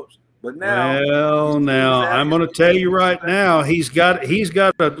blow-ups. But now, I'm going to tell you right now, he's got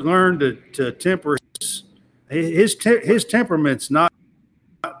to learn to temper his temperament's not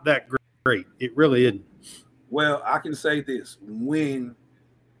that great. It really isn't. Well, I can say this: when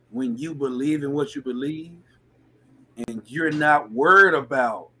you believe in what you believe, and you're not worried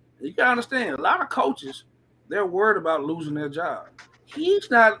about You gotta understand, a lot of coaches, they're worried about losing their job. He's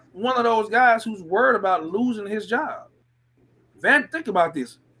not one of those guys who's worried about losing his job. Think about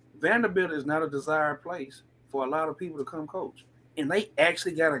this. Vanderbilt is not a desired place for a lot of people to come coach. And they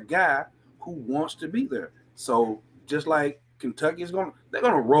actually got a guy who wants to be there. So just like Kentucky's they're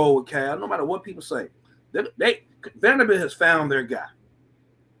gonna roll with Cal, no matter what people say. Vanderbilt has found their guy.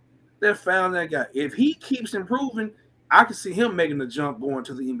 They've found that guy. If he keeps improving, I can see him making the jump going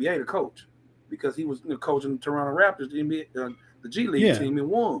to the NBA to coach, because he was coaching the Toronto Raptors, the NBA, the G League team, and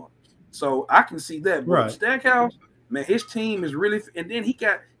won. So I can see that. But Stackhouse, man, his team is really, and then he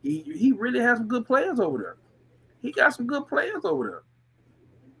really has some good players over there. He got some good players over there.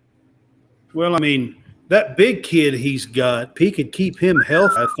 Well, I mean, that big kid he's got, if he could keep him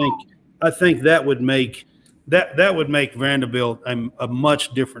healthy, I think that would make Vanderbilt a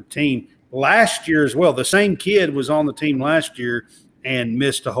much different team. Last year as well, the same kid was on the team last year and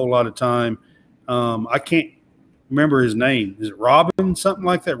missed a whole lot of time. I can't remember his name. Is it Robin? Something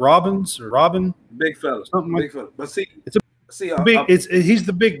like that? Robbins or Robin? Big fella. Something big fella. But he's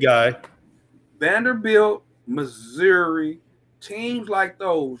the big guy. Vanderbilt, Missouri, teams like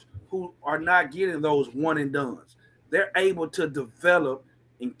those who are not getting those one and dones. They're able to develop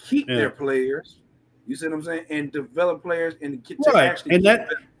and keep their players. You see what I'm saying? And develop players and to actually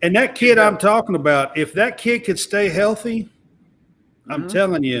that kid I'm talking about, if that kid could stay healthy, I'm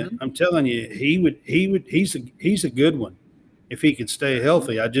telling you, he's a good one if he could stay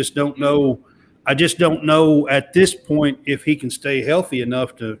healthy. I just don't know at this point if he can stay healthy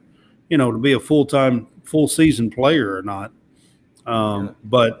enough to be a full season player or not.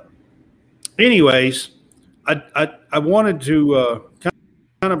 But anyways, I wanted to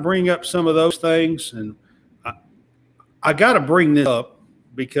kind of bring up some of those things, and I got to bring this up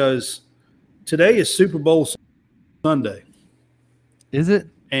because today is Super Bowl Sunday. Is it?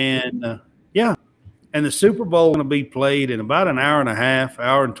 And and the Super Bowl is going to be played in about an hour and a half,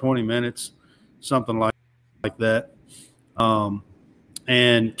 hour and 20 minutes, something like that.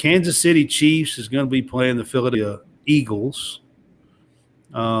 And Kansas City Chiefs is going to be playing the Philadelphia Eagles,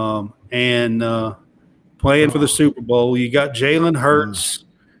 and playing for the Super Bowl. You got Jalen Hurts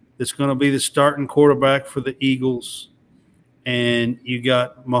that's going to be the starting quarterback for the Eagles, and you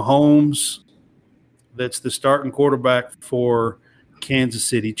got Mahomes that's the starting quarterback for Kansas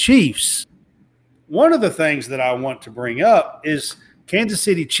City Chiefs. One of the things that I want to bring up is Kansas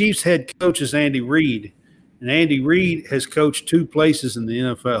City Chiefs head coach is Andy Reid, and Andy Reid has coached 2 places in the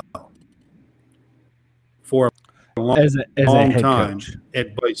NFL for a long time coach.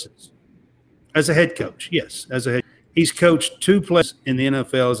 At places. As a head coach, yes. He's coached 2 places in the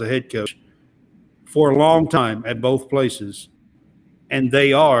NFL as a head coach for a long time at both places, and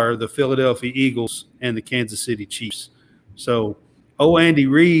they are the Philadelphia Eagles and the Kansas City Chiefs. So, Andy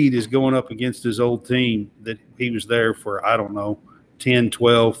Reid is going up against his old team that he was there for, 10,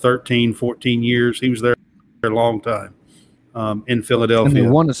 12, 13, 14 years. He was there for a long time in Philadelphia. And they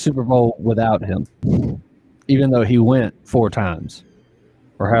won a Super Bowl without him, even though he went 4 times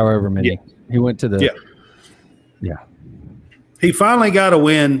or however many. Yeah. He went to the He finally got a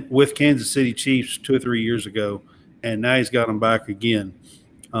win with Kansas City Chiefs 2 or 3 years ago, and now he's got them back again.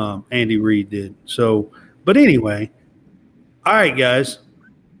 Andy Reid did. So, but anyway, all right, guys,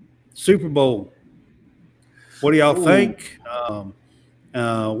 Super Bowl. What do y'all think?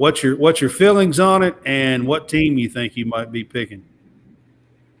 What's your feelings on it, and what team you think you might be picking?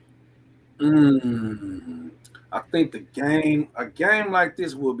 I think a game like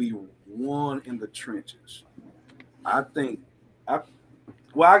this will be won in the trenches. I guess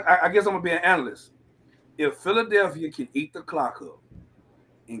I'm gonna be an analyst. If Philadelphia can eat the clock up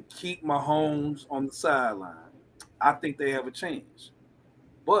and keep Mahomes on the sideline, I think they have a chance.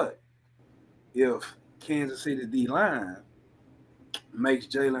 But if Kansas City D-line makes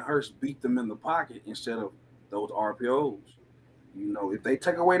Jalen Hurts beat them in the pocket instead of those RPOs, if they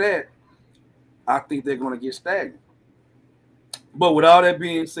take away that, I think they're going to get stagnant. But with all that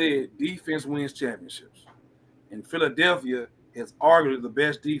being said, defense wins championships. And Philadelphia is arguably the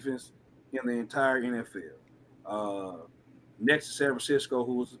best defense in the entire NFL. Next to San Francisco,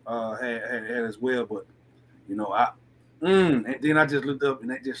 who was had as well, but and then I just looked up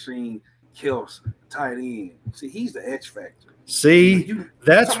and I just seen Kels tight end. See, he's the X factor. See,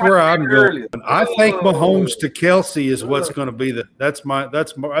 that's where I'm going. I think Mahomes to Kelsey is what's going to be that's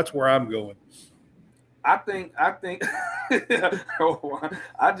where I'm going. I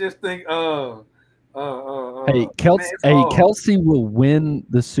just think Kelsey will win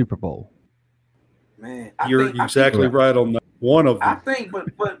the Super Bowl. Man, you're exactly right on that. One of them. I think,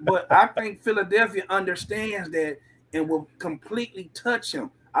 but I think Philadelphia understands that and will completely touch him.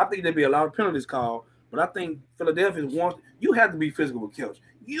 I think there'd be a lot of penalties called, but I think Philadelphia wants you have to be physical with Kelce.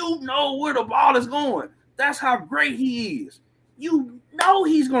 You know where the ball is going. That's how great he is. You know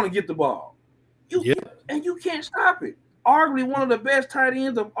he's going to get the ball. And you can't stop it. Arguably one of the best tight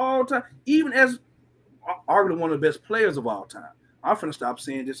ends of all time, even as arguably one of the best players of all time. I'm finna stop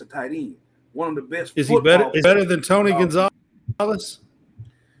saying just a tight end. One of the best. Is he better than Tony Gonzalez?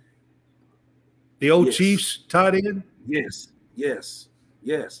 The old Chiefs tight end? Yes.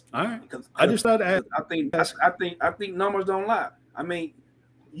 All right. Because I just thought I think numbers don't lie. I mean,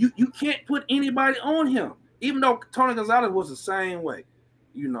 you can't put anybody on him, even though Tony Gonzalez was the same way.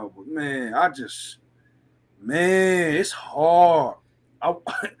 You know, but man, it's hard.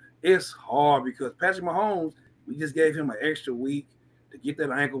 It's hard because Patrick Mahomes, we just gave him an extra week to get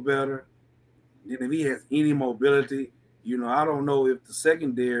that ankle better. Then if he has any mobility, you know, I don't know if the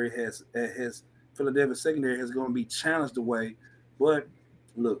secondary has Philadelphia secondary is going to be challenged away. But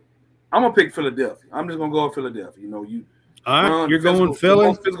look, I'm gonna pick Philadelphia. I'm just gonna go with Philadelphia. You know, all right, you're going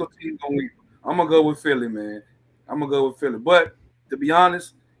Philly. Physical team gonna win. I'm gonna go with Philly, man. I'm gonna go with Philly. But to be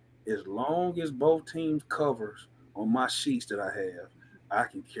honest, as long as both teams covers on my sheets that I have, I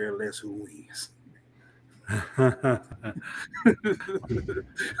can care less who wins.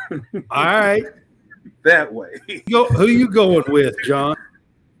 All right. That way. Who you going with, John?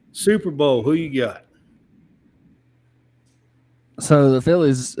 Super Bowl, who you got? So the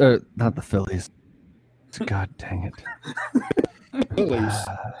Phillies, not the Phillies. God dang it. Phillies.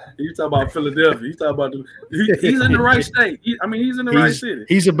 You talk about Philadelphia. You talk about he's in the right state. He's in the right city.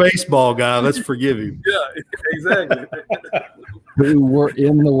 He's a baseball guy. Let's forgive him. Yeah, exactly. Who were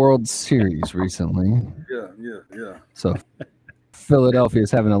in the World Series recently. Yeah. So Philadelphia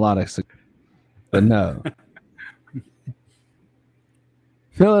is having a lot of success. But no.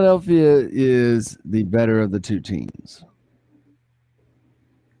 Philadelphia is the better of the two teams.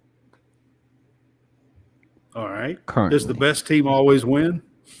 All right. Currently. Does the best team always win?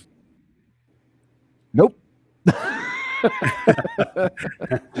 Nope.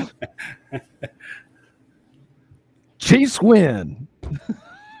 Chiefs win.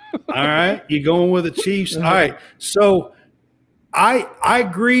 All right. You going with the Chiefs? All right. So I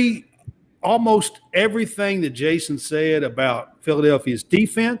agree almost everything that Jason said about Philadelphia's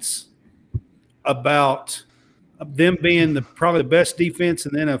defense, about them being probably the best defense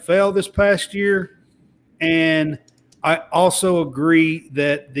in the NFL this past year. And I also agree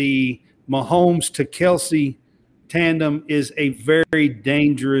that the Mahomes to Kelce tandem is a very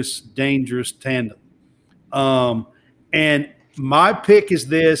dangerous tandem. And my pick is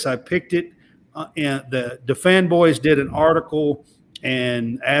this. I picked it. And the Fanboys did an article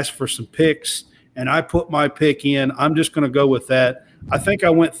and asked for some picks, and I put my pick in. I'm just going to go with that. I think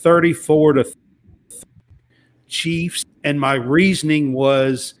I went 34-30 Chiefs, and my reasoning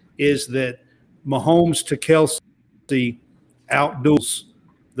is that Mahomes to Kelce outduels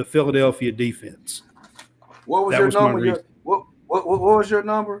the Philadelphia defense. What was your number? What was your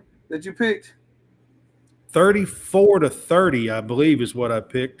number that you picked? 34-30, I believe, is what I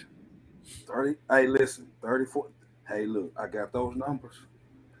picked. 30. Hey, listen, 34. Hey, look, I got those numbers.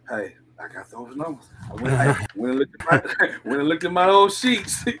 I when I looked at my old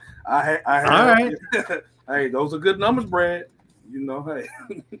sheets, I had. All right. Hey, those are good numbers, Brad. You know, hey.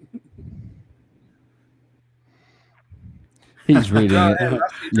 He's reading John it.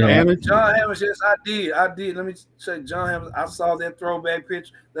 John Hammond, yes, I did. Let me say, John Hammond, I saw that throwback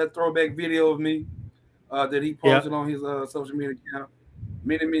picture, that throwback video of me that he posted on his social media account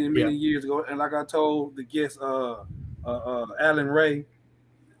many years ago. And like I told the guest, Alan Ray,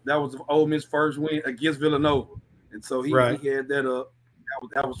 that was the Ole Miss first win against Villanova. And so he had that up.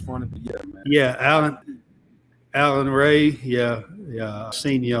 That was funny, but yeah, man. Yeah, Alan Ray, yeah. I've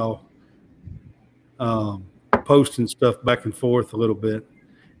seen y'all posting stuff back and forth a little bit.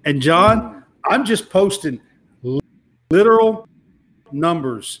 And John, I'm just posting literal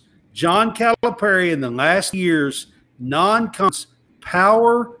numbers. John Calipari in the last year's non-conference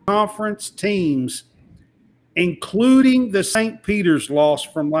power conference teams, including the St. Peter's loss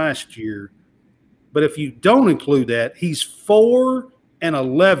from last year. But if you don't include that, he's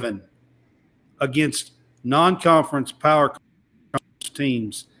 4-11 against non-conference power conference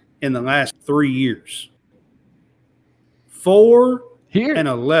teams in the last 3 years.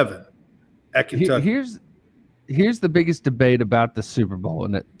 4-11 at Kentucky. Here's the biggest debate about the Super Bowl,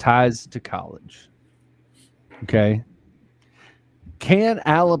 and it ties to college. Okay. Can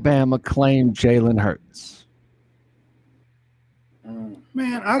Alabama claim Jalen Hurts?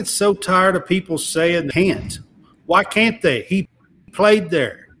 Man, I get so tired of people saying they can't. Why can't they? He played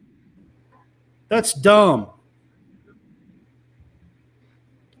there. That's dumb.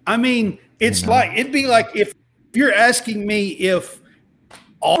 I mean, it's like it'd be like if you're asking me if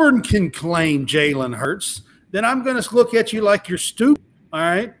Auburn can claim Jalen Hurts, then I'm going to look at you like you're stupid. All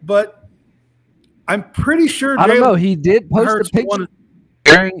right, but I'm pretty sure I don't know. He did post Hurts a picture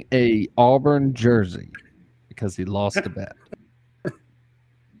wearing a Auburn jersey because he lost a bet.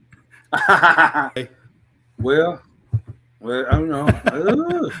 Well, I don't know.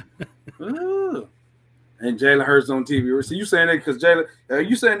 And Jalen Hurts on TV. So you saying that because Jalen? Are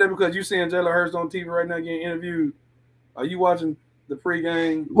you saying that because you seeing Jalen Hurts on TV right now getting interviewed? Are you watching the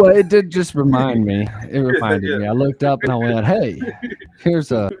pregame? Well, it did just remind me. It reminded me. I looked up and I went, "Hey,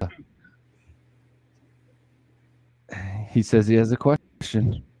 here's a." He says he has a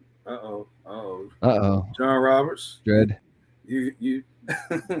question. Uh oh. John Roberts. Dread. You.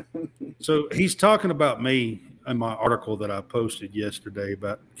 So he's talking about me in my article that I posted yesterday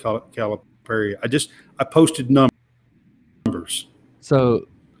about Calipari. I posted numbers. So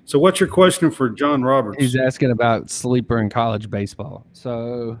what's your question for John Roberts? He's asking about sleeper in college baseball.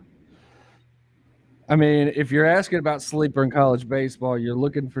 So, I mean, if you're asking about sleeper in college baseball, you're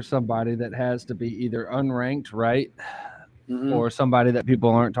looking for somebody that has to be either unranked, right? Mm-hmm. Or somebody that people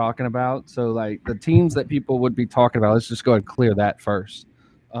aren't talking about. So, like the teams that people would be talking about, let's just go ahead and clear that first.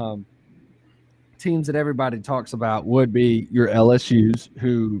 Teams that everybody talks about would be your LSUs,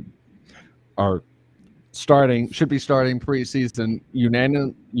 who are should be starting preseason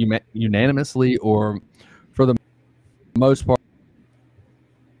unanimously, or for the most part,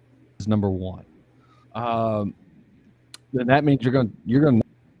 is number one. Then that means you're going to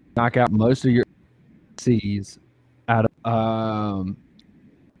knock out most of your C's out of,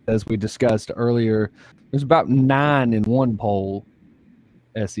 as we discussed earlier, there's about 9 in one poll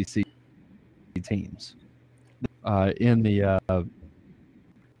SEC teams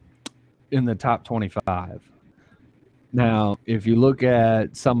in the top 25. Now, if you look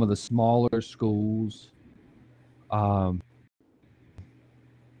at some of the smaller schools, kind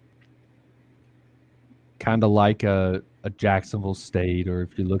of like a Jacksonville State, or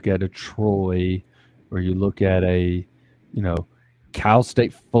if you look at a Troy, or you look at a, Cal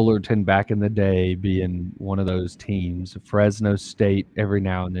State Fullerton back in the day being one of those teams. Fresno State every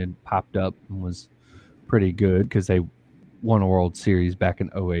now and then popped up and was pretty good because they won a World Series back in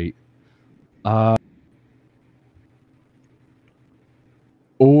 2008.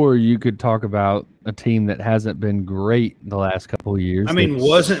 Or you could talk about a team that hasn't been great the last couple of years. I mean,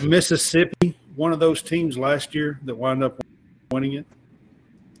 wasn't Mississippi one of those teams last year that wound up winning it?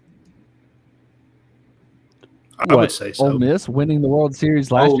 I would say so. Ole Miss winning the World Series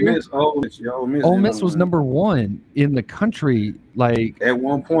last year? Ole Miss was number one in the country, like at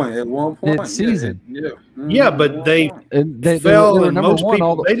one point. Mid-season. Yeah, but they fell, and most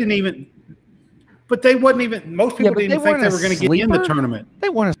people they didn't even. But they wasn't even. Most people didn't even think they were going to get in the tournament. They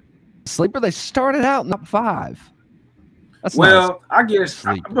weren't a sleeper. They started out in top 5. That's I guess,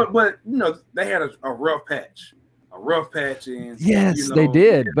 but they had a rough patch. And yes, they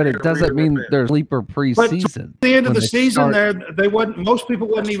did, but it doesn't mean they're sleeper preseason. But at the end of the season, they wasn't. Most people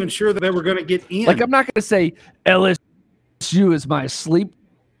wasn't even sure that they were going to get in. Like, I'm not going to say LSU is my sleep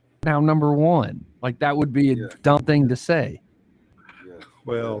now number 1. Like, that would be a dumb thing to say. Yeah.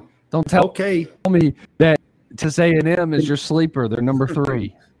 Well, don't tell me that Texas A&M is your sleeper. They're number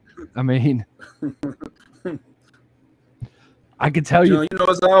 3. I mean. I can tell you.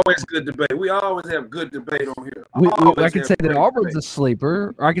 It's always good debate. We always have good debate on here. I can say that Auburn's a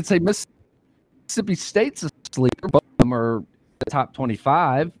sleeper, or I can say Mississippi State's a sleeper. Both of them are the top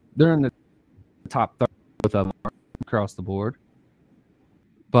 25. They're in the top 30 with them across the board.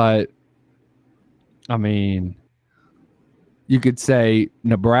 But, I mean, you could say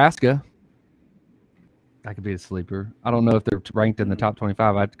Nebraska. That could be a sleeper. I don't know if they're ranked in the top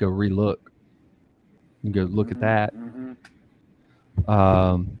 25. I have to go relook. You can go look at that. Mm-hmm.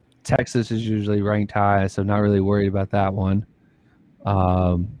 Texas is usually ranked high, so not really worried about that one.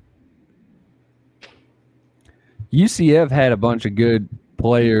 UCF had a bunch of good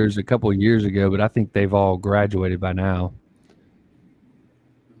players a couple of years ago, but I think they've all graduated by now.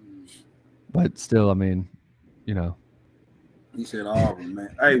 But still, I mean, He said Auburn,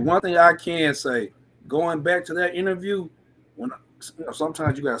 man. Hey, one thing I can say, going back to that interview, when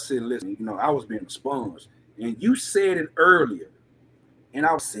sometimes you gotta sit and listen. I was being expunged, and you said it earlier. And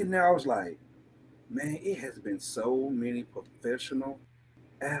I was sitting there, I was like, man, it has been so many professional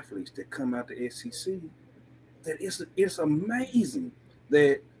athletes that come out the SEC that it's amazing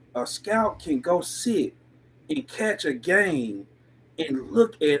that a scout can go sit and catch a game and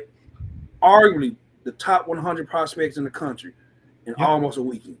look at arguably the top 100 prospects in the country in almost a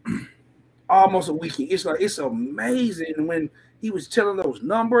weekend. almost a weekend. It's like it's amazing. And when he was telling those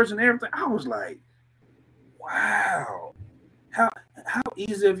numbers and everything, I was like, wow, how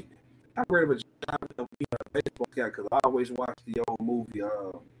easy of how great of a job of being a baseball guy, because I always watch the old movie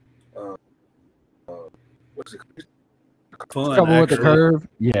what's it called? Fun, Trouble with the actually. Curve.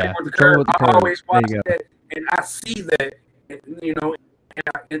 Yeah. With the Trouble Curve. with the I Curve. always watch There you go. that, and I see that,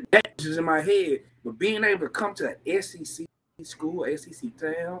 and that is in my head. But being able to come to an SEC school, SEC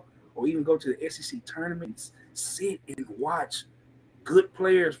town, or even go to the SEC tournaments, sit and watch good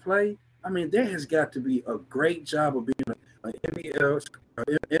players play. I mean, there has got to be a great job of being an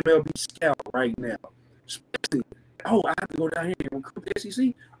MLB scout right now. Especially, I have to go down here and recruit the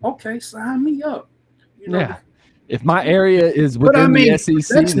SEC. Okay, sign me up. Yeah. If my area is within the SEC,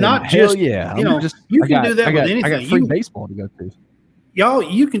 that's then not hell just, yeah. you can do that with anything. I got free baseball to go to. Y'all,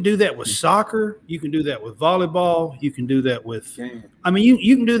 you can do that with soccer. You can do that with volleyball. You can do that with, I mean,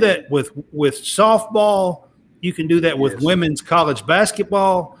 you can do that with softball. You can do that with women's college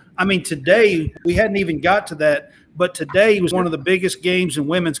basketball. I mean, today, we hadn't even got to that, but today was one of the biggest games in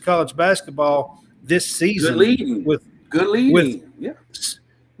women's college basketball this season. Good leading.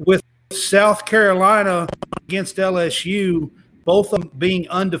 With South Carolina against LSU, both of them being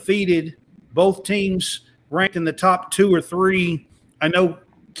undefeated, both teams ranked in the top 2 or 3. I know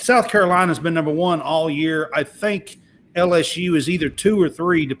South Carolina's been number 1 all year. I think LSU is either 2 or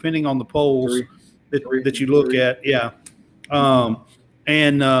 3, depending on the polls that you look at. Yeah.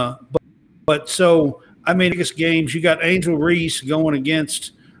 But so, I mean, biggest games, you got Angel Reese going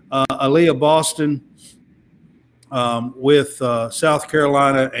against Aaliyah Boston with South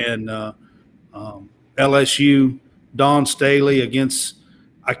Carolina, and LSU, Dawn Staley against,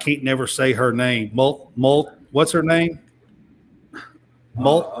 I can't never say her name. What's her name?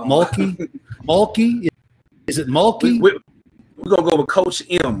 Mulkey? Mulkey? Is it Mulkey? We're going to go with Coach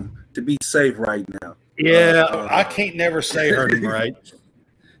M to be safe right now. Yeah, I can't never say her name right.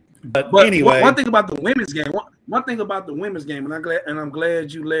 But anyway. One thing about the women's game, and I'm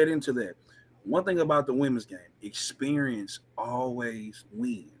glad you led into that. One thing about the women's game, experience always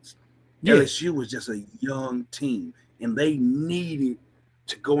wins. Yeah. LSU was just a young team, and they needed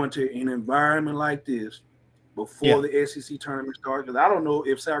to go into an environment like this before the SEC tournament starts. Because I don't know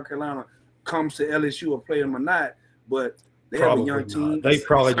if South Carolina comes to LSU or play them or not, but they have a young team. They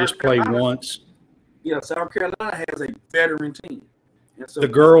probably just play once. Yeah, South Carolina has a veteran team. And so the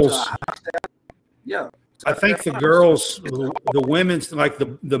girls, I think the girls, the women's, like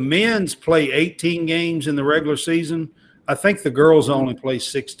the men's play 18 games in the regular season. I think the girls only play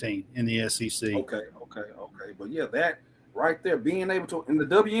 16 in the SEC. Okay. But yeah, that right there, being able to, in the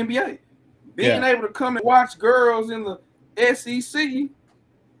WNBA, being able to come and watch girls in the SEC,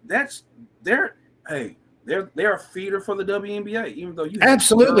 they're a feeder for the WNBA, even though you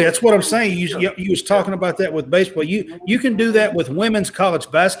absolutely. That's what I'm saying. You was talking about that with baseball. You can do that with women's college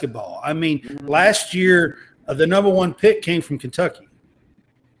basketball. I mean, last year the number 1 pick came from Kentucky.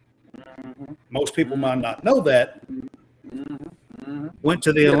 Most people might not know that. Went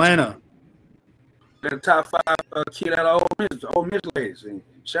to the Atlanta. The top 5 kid out of Ole Miss ladies. And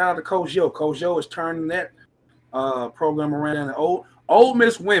shout out to Coach Yo. Coach Yo is turning that program around. Ole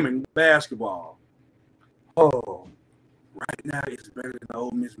Miss women basketball. Oh, right now it's better than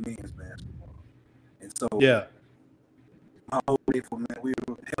Ole Miss men's basketball. And so, my hope for that,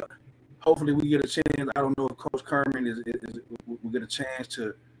 hopefully we get a chance. I don't know if Coach Kerman we get a chance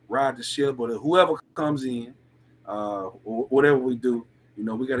to ride the ship, but whoever comes in, whatever we do,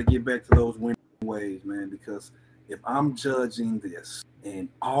 we got to get back to those winning ways, man. Because if I'm judging this and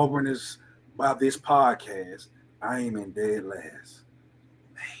Auburn is by this podcast, I am in dead last.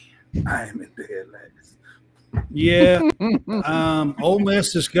 Man, I am in dead last. Yeah, Ole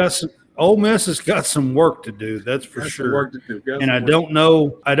Miss has got some work to do. That's for sure. Work to do. And I don't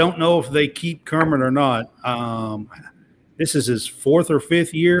know if they keep Kermit or not. This is his 4th or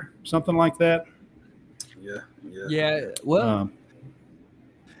 5th year, something like that. Yeah. Well,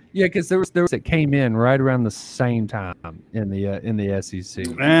 because there was that came in right around the same time in the SEC.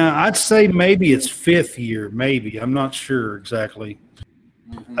 I'd say maybe it's 5th year. Maybe, I'm not sure exactly.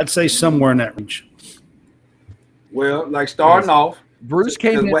 I'd say somewhere in that range. Well, like starting off, Bruce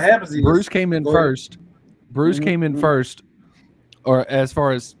came in. What happens is Bruce came in first. Bruce came in first, or as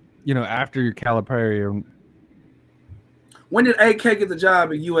far as after your Calipari. When did AK get the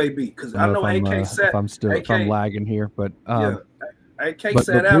job at UAB? Because I know AK sat. If I'm lagging here, but AK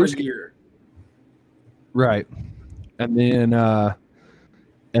sat out a year. Right, and then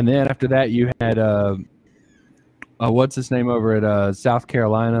after that you had what's his name over at South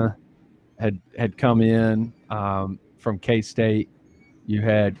Carolina had come in from K-State. You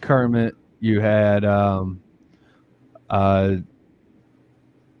had Kermit, You had the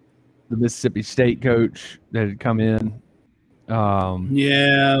Mississippi State coach that had come in.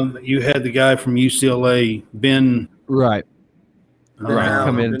 Yeah, you had the guy from UCLA, Ben. Right. Right.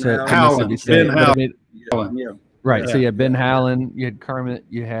 Come into Mississippi State. Ben Howland. Yeah. Right. So you had Ben Howland, you had Kermit,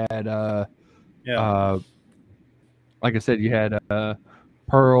 you had like I said, you had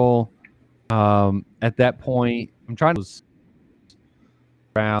Pearl. At that point, I'm trying to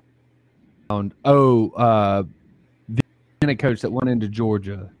around. The coach that went into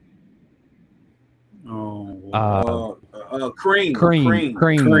Georgia. Crean.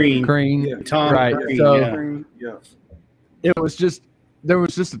 Yeah. Tom right. Crean, so yeah. It was just there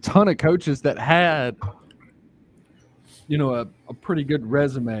was just a ton of coaches that had, a pretty good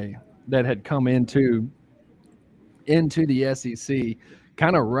resume that had come into the SEC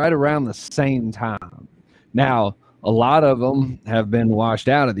kind of right around the same time. Now, a lot of them have been washed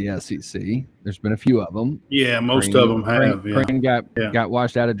out of the SEC. There's been a few of them. Yeah, most of them have. Crean got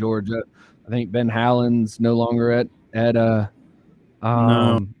washed out of Georgia. I think Ben Howland's no longer at no.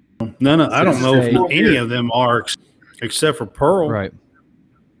 None of I don't know if any of them are except for Pearl.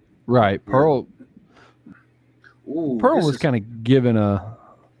 Right. Pearl was kind of given a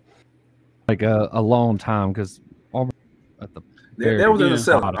long time because Auburn at the that was in the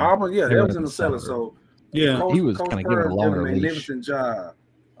cellar. Auburn, that was in the cellar. So he was kind of given a longer leash. Magnificent job.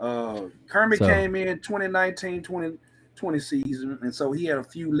 Kermit came in 2019-2020 season, and so he had a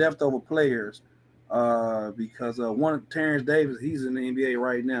few leftover players because one Terrence Davis, he's in the NBA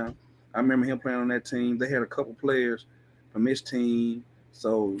right now. I remember him playing on that team. They had a couple players from his team.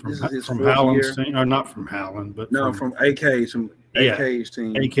 So this is his from fourth Howland's year. team, or not from Howland, but from AK's team, AK's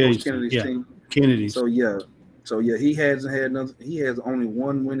Kennedy's team. Kennedy's. So he hasn't had nothing. He has only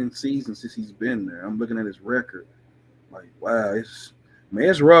one winning season since he's been there. I'm looking at his record. Like, wow, it's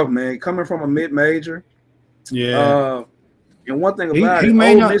rough, man. Coming from a mid-major. Yeah. And one thing about he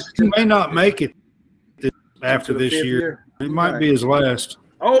may not make it after this year. It might be his last.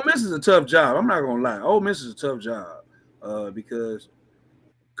 Ole Miss is a tough job. I'm not gonna lie. Ole Miss is a tough job because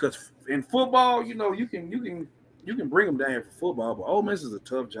in football, you can bring them down here for football, but Ole Miss is a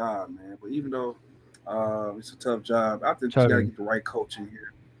tough job, man. But even though it's a tough job, I think you got to get the right coach in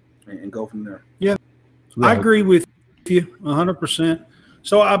here and go from there. Yeah, I agree with you 100%.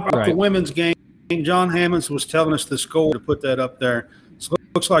 So I brought the women's game. John Hammonds was telling us the score to put that up there. So it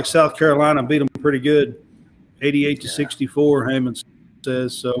looks like South Carolina beat them pretty good, 88-64. Hammonds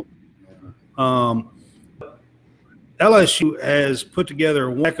says so. LSU has put together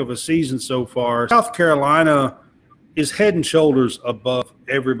a heck of a season so far. South Carolina is head and shoulders above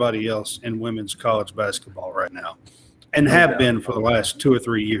everybody else in women's college basketball right now, and have been for the last 2 or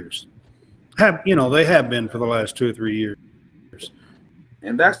 3 years. They have been for the last 2 or 3 years.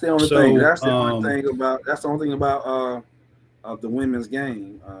 And that's the only thing. That's the only thing about. That's the only thing about the women's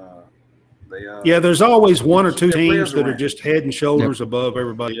game. There's always one or two teams that are just head and shoulders above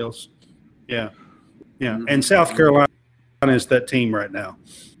everybody else. Yeah. Mm-hmm. And South Carolina is that team right now.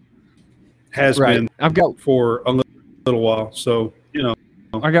 Has been. I've got for a little while. So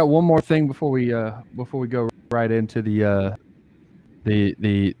I got one more thing before we go right into the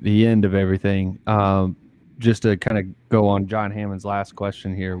end of everything. Just to kind of go on John Hammond's last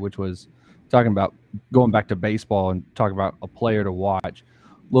question here, which was talking about going back to baseball and talking about a player to watch.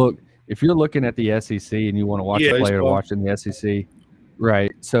 Look, if you're looking at the SEC and you want to watch a player to watch in the SEC,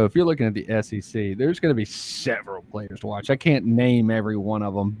 right? So if you're looking at the SEC, there's going to be several players to watch. I can't name every one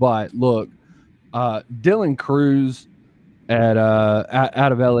of them, but look, Dylan Cruz out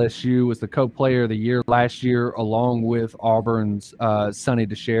of LSU was the co-player of the year last year, along with Auburn's Sonny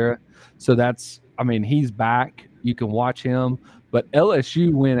DeShera. So he's back. You can watch him. But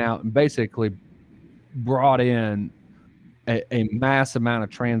LSU went out and basically brought in a mass amount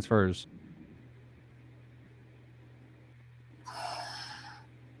of transfers.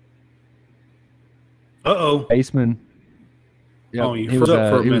 Baseman. Yep. Oh, you froze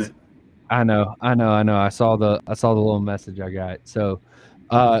up for a minute. I know. I saw the little message I got. So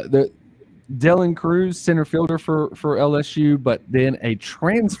the Dylan Cruz, center fielder for LSU, but then a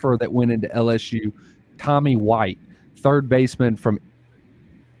transfer that went into LSU, Tommy White, third baseman from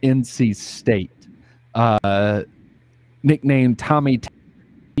NC State, nicknamed Tommy.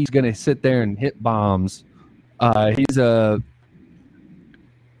 He's going to sit there and hit bombs.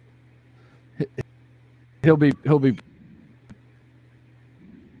 He'll be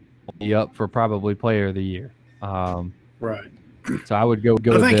up for probably player of the year. Right. So I would go.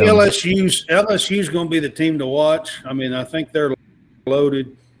 I think LSU's going to be the team to watch. I think they're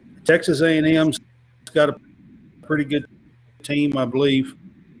loaded. Texas A&M's got a pretty good team, I believe.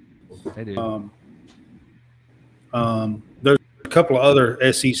 They do. There's a couple of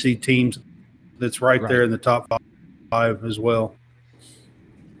other SEC teams that's right there in the top 5 as well.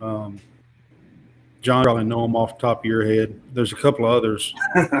 John probably know them off the top of your head. There's a couple of others.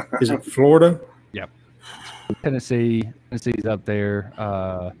 Is it Florida? Yep. Tennessee's up there.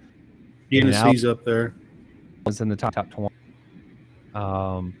 Tennessee's up there. It's in the top 20.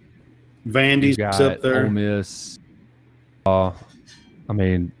 Vandy's up there. Ole Miss. I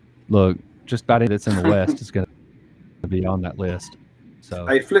mean, look, just about it that's in the West is going to be on that list. So,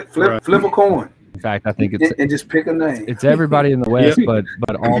 hey, flip a coin. In fact, I think it's and just pick a name. It's everybody in the West, but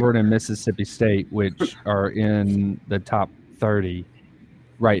Auburn and Mississippi State, which are in the top 30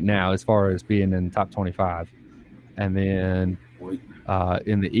 right now, as far as being in the top 25. And then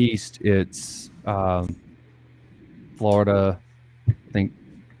in the East, it's Florida. I think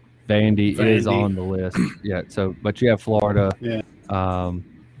Vandy is on the list. Yeah. So, but you have Florida,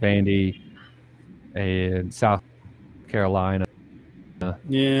 Vandy, and South Carolina.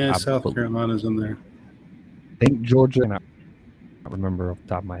 Yeah, South Carolina's in there. I think Georgia. I don't remember off the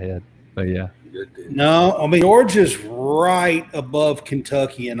top of my head, but yeah. No, I mean Georgia's right above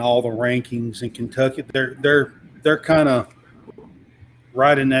Kentucky in all the rankings. In Kentucky, they're kind of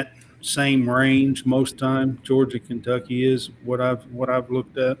right in that same range most time. Georgia, Kentucky is what I've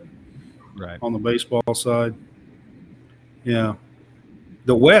looked at. Right on the baseball side. Yeah,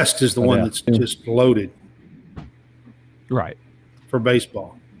 the West is the one that's just loaded. Right. For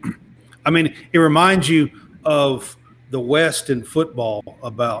baseball. I mean, it reminds you of the West in football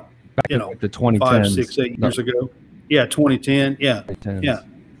about, the 2010s. 5, 6, 8 years ago. Yeah, 2010. Yeah. 2010s.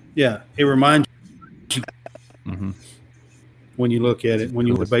 Yeah. It reminds you when you look at it, when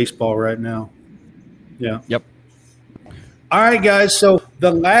you look at baseball right now. Yeah. Yep. All right, guys. So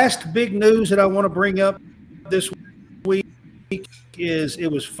the last big news that I want to bring up this week is it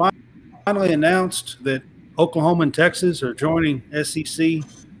was finally announced that Oklahoma and Texas are joining SEC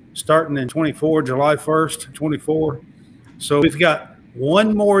starting in July 1st, 24. So we've got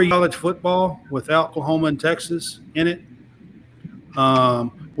one more college football with Oklahoma and Texas in it.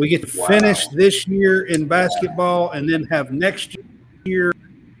 We get to finish this year in basketball and then have next year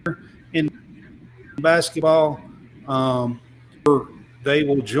in basketball. They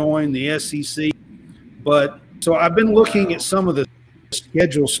will join the SEC. But so I've been looking at some of the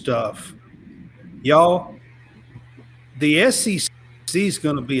schedule stuff. Y'all, the SEC is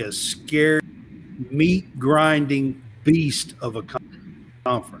going to be a scary, meat-grinding beast of a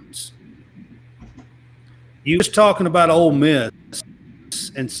conference. You was talking about Ole Miss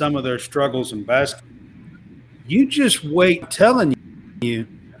and some of their struggles in basketball. You just wait. I'm telling you,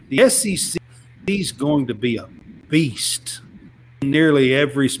 the SEC is going to be a beast in nearly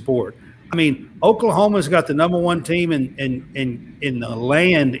every sport. I mean, Oklahoma's got the number 1 team in the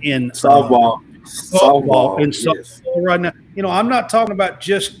land in softball. Softball right now. You know, I'm not talking about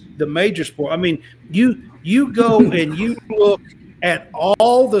just the major sport. I mean, you go and you look at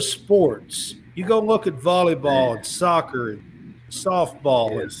all the sports. You go look at volleyball and soccer and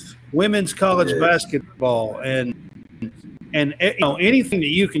softball and women's college basketball and anything that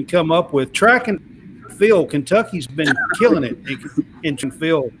you can come up with. Track and field, Kentucky's been killing it in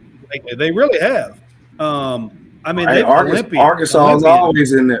field lately. They really have. I mean, Arkansas is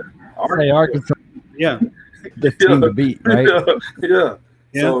always in there. Arkansas. Yeah. The team to beat, right? Yeah.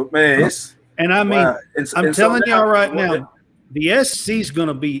 So, man, it's – and I mean, I'm telling y'all right now, the SEC is going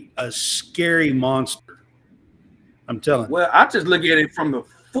to be a scary monster. I'm telling you. Well, I just look at it from the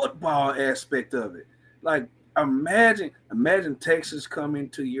football aspect of it. Like, imagine Texas coming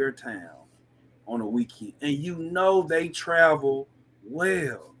to your town on a weekend, and you know they travel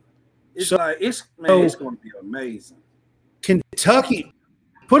well. It's it's going to be amazing. Kentucky,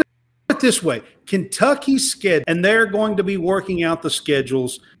 put it this way, Kentucky's schedule, and they're going to be working out the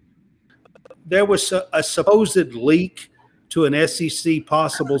schedules. There was a supposed leak to an SEC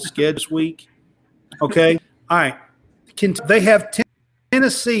possible schedule this week. Okay, all right. They have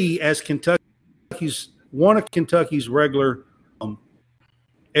Tennessee as Kentucky's one of Kentucky's regular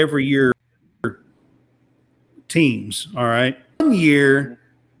every year teams. All right, 1 year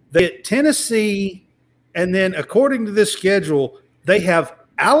they get Tennessee, and then according to this schedule, they have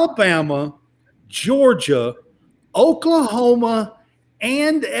Alabama, Georgia, Oklahoma,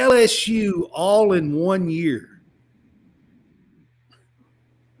 and LSU all in 1 year.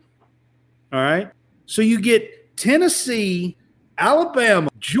 All right. So you get Tennessee, Alabama,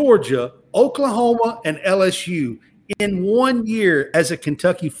 Georgia, Oklahoma, and LSU in 1 year as a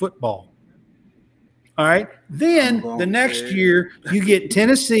Kentucky football. All right. Then the next year, you get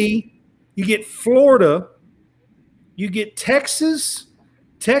Tennessee, you get Florida, you get Texas,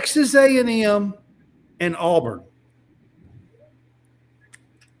 Texas A&M, and Auburn.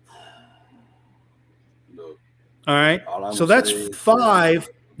 Look, all right. So that's 5.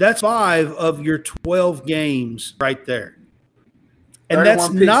 That's 5 of your 12 games right there. And that's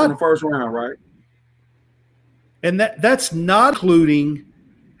picks not in the first round, right? And that's not including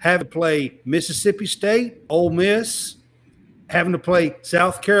having to play Mississippi State, Ole Miss, having to play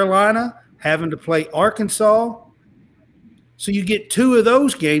South Carolina, having to play Arkansas. So you get 2 of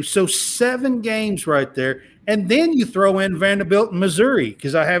those games. So 7 games right there. And then you throw in Vanderbilt and Missouri,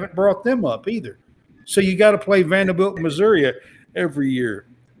 because I haven't brought them up either. So you got to play Vanderbilt and Missouri every year.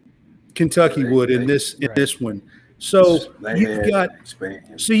 Kentucky would in this one. So you've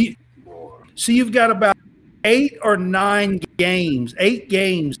got about 8 or 9 games, 8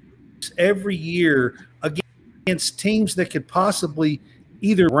 games every year against teams that could possibly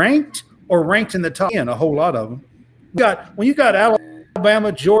either ranked or ranked in the top 10, a whole lot of them. When you got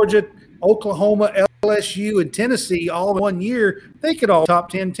Alabama, Georgia, Oklahoma, LSU, and Tennessee all in 1 year, they could all top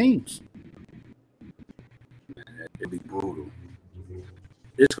 10 teams. It'd be brutal.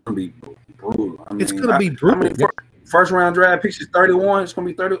 It's going to be brutal. It's going to be brutal. First round draft picks is 31. It's going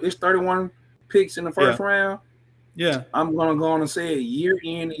to be 30. It's 31 picks in the first round. Yeah. I'm going to go on and say year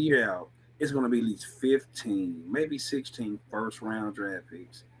in, year out, it's going to be at least 15, maybe 16 first round draft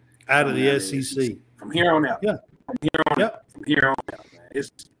picks out of the SEC. From here on out. Yeah. From here on out, man.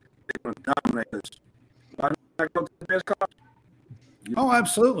 It's going to dominate us. Why not go to the best college? Oh,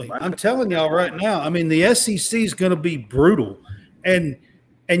 absolutely. I'm telling y'all right now. I mean, the SEC is going to be brutal. And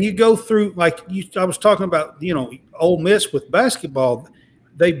you go through, I was talking about, Ole Miss with basketball.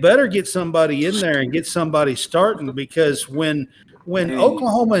 They better get somebody in there and get somebody starting, because when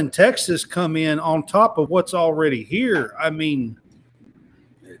Oklahoma and Texas come in on top of what's already here, I mean,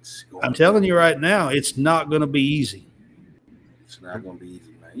 I'm telling you right now, it's not going to be easy. It's not going to be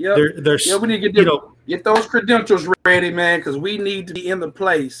easy, man. Yeah, we need to get those credentials ready, man, because we need to be in the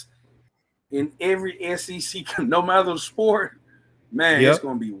place in every SEC, no matter the sport. Man, it's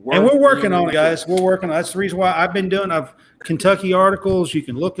going to be work. And we're working on it, guys. We're working on it. That's the reason why I've been doing Kentucky articles. You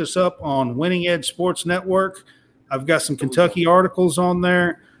can look us up on Winning Edge Sports Network. I've got some Kentucky articles on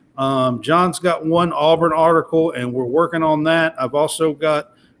there. John's got one Auburn article, and we're working on that. I've also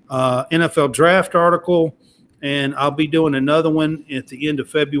got NFL draft article, and I'll be doing another one at the end of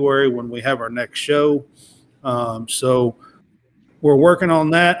February when we have our next show. So we're working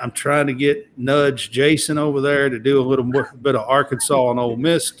on that. I'm trying to nudge Jason over there to do a little bit of Arkansas and Ole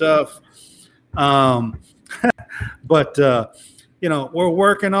Miss stuff. But we're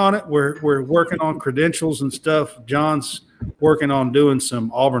working on it. We're working on credentials and stuff. John's working on doing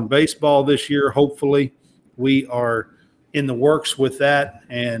some Auburn baseball this year. Hopefully, we are in the works with that,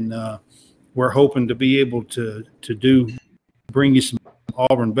 and we're hoping to be able to bring you some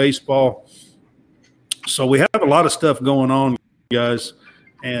Auburn baseball. So we have a lot of stuff going on, guys,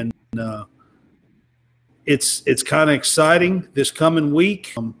 and it's kind of exciting this coming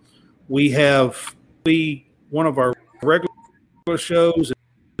week. We have one of our regular shows,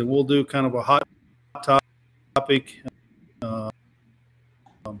 and we'll do kind of a hot topic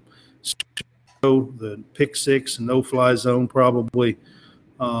show, the pick six and no fly zone probably,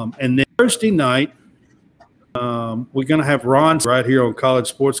 and then Thursday night we're going to have Ron right here on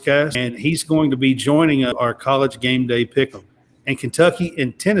College Sportscast, and he's going to be joining our college game day pick'em. And Kentucky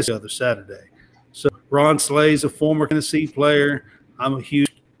and Tennessee the other Saturday. So Ron Slay's a former Tennessee player. I'm a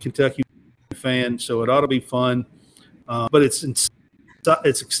huge Kentucky fan, so it ought to be fun. But it's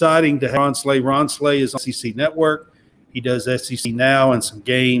exciting to have Ron Slay. Ron Slay is on SEC Network. He does SEC Now and some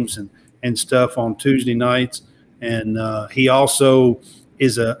games and stuff on Tuesday nights. And he also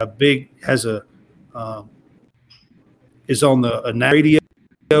is is on the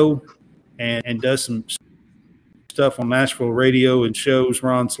radio and does some stuff on Nashville radio and shows.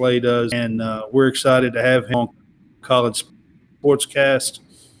 Ron Slay does, and we're excited to have him on College Sportscast.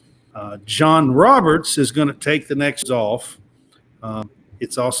 John Roberts is going to take the next off.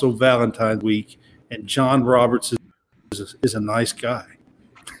 It's also Valentine's week, and John Roberts is a nice guy.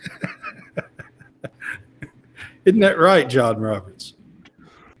 Isn't that right, John Roberts?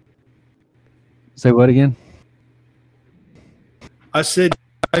 Say what again? I said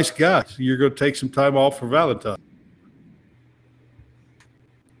nice guy. So you're going to take some time off for Valentine's.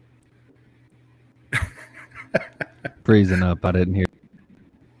 Freezing up. I didn't hear.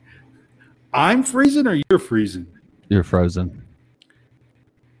 I'm freezing or you're freezing? You're frozen.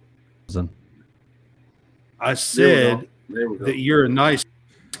 I said that you're a nice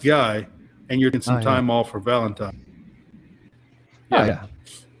guy and you're getting some time off for Valentine's. Yeah. Oh, yeah.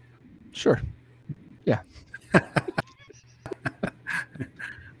 Sure. Yeah.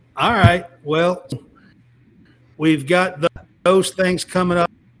 All right. Well, we've got those things coming up.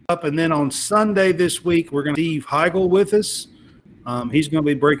 And then on Sunday this week, we're going to have Steve Heigl with us. He's going to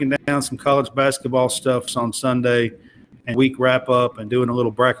be breaking down some college basketball stuff on Sunday and week wrap up and doing a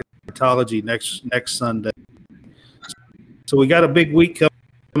little bracketology next Sunday. So we got a big week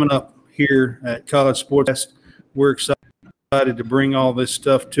coming up here at College SportsCast. We're excited to bring all this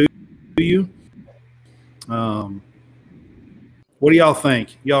stuff to you. What do y'all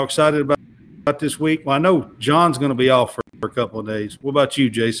think? Y'all excited about this week? Well, I know John's going to be off for a couple of days. What about you,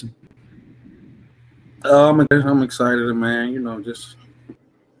 Jason? I'm excited, man. You know, just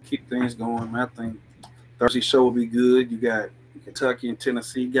keep things going. I think Thursday show will be good. You got Kentucky and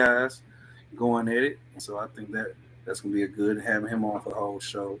Tennessee guys going at it, so I think that's going to be a good having him on for the whole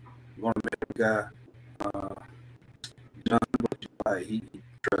show. I'm going to make a guy, John, he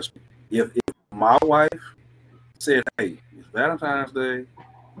trusts me. If my wife said, "Hey, it's Valentine's Day,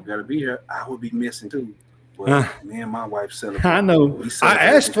 you got to be here," I would be missing too. Well, me and my wife celebrate. I know. I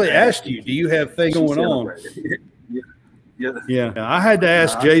actually asked you, do you have things going on? Yeah. I had to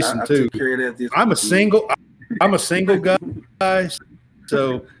ask Jason too. I'm a single guy,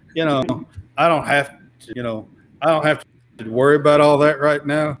 so I don't have to worry about all that right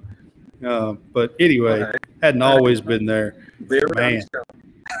now. But anyway, hadn't always been there. Man.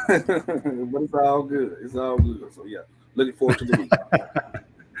 But it's all good. It's all good. So yeah, looking forward to the week.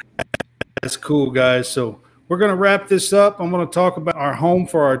 That's cool, guys. So we're going to wrap this up. I'm going to talk about our Home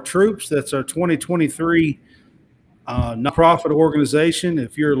for Our Troops. That's our 2023 nonprofit organization.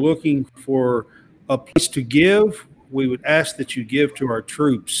 If you're looking for a place to give, we would ask that you give to our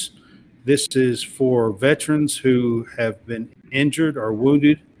troops. This is for veterans who have been injured or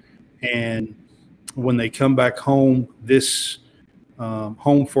wounded, and when they come back home, this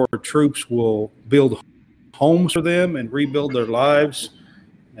Home for Our Troops will build homes for them and rebuild their lives.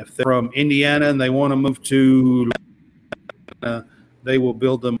 If they're from Indiana and they want to move to, they will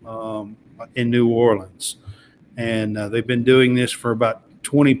build them in New Orleans. And they've been doing this for about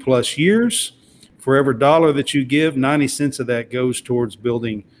 20 plus years. For every dollar that you give, 90 cents of that goes towards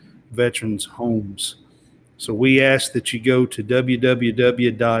building veterans' homes. So we ask that you go to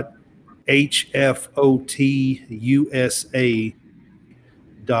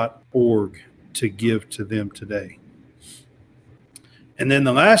www.hfotusa.org to give to them today. And then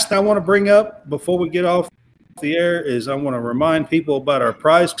the last thing I want to bring up before we get off the air is I want to remind people about our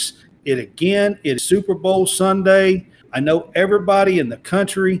prize. It is Super Bowl Sunday. I know everybody in the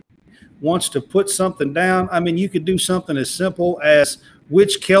country wants to put something down. I mean, you could do something as simple as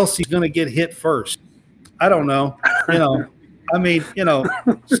which Kelsey's going to get hit first. I don't know.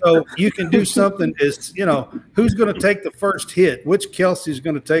 So you can do something as, who's going to take the first hit? Which Kelsey's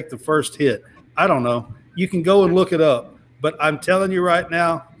going to take the first hit? I don't know. You can go and look it up. But I'm telling you right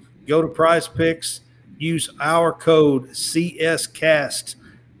now, go to Prize Picks, use our code CSCast.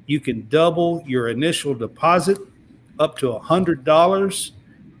 You can double your initial deposit up to $100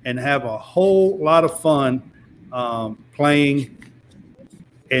 and have a whole lot of fun playing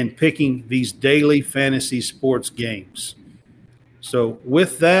and picking these daily fantasy sports games. So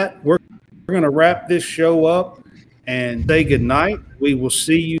with that, we're going to wrap this show up and say good night. We will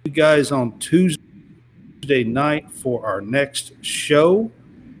see you guys on Tuesday night for our next show,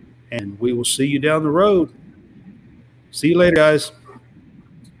 and we will see you down the road. See you later, guys.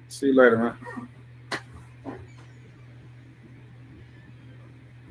 See you later, man.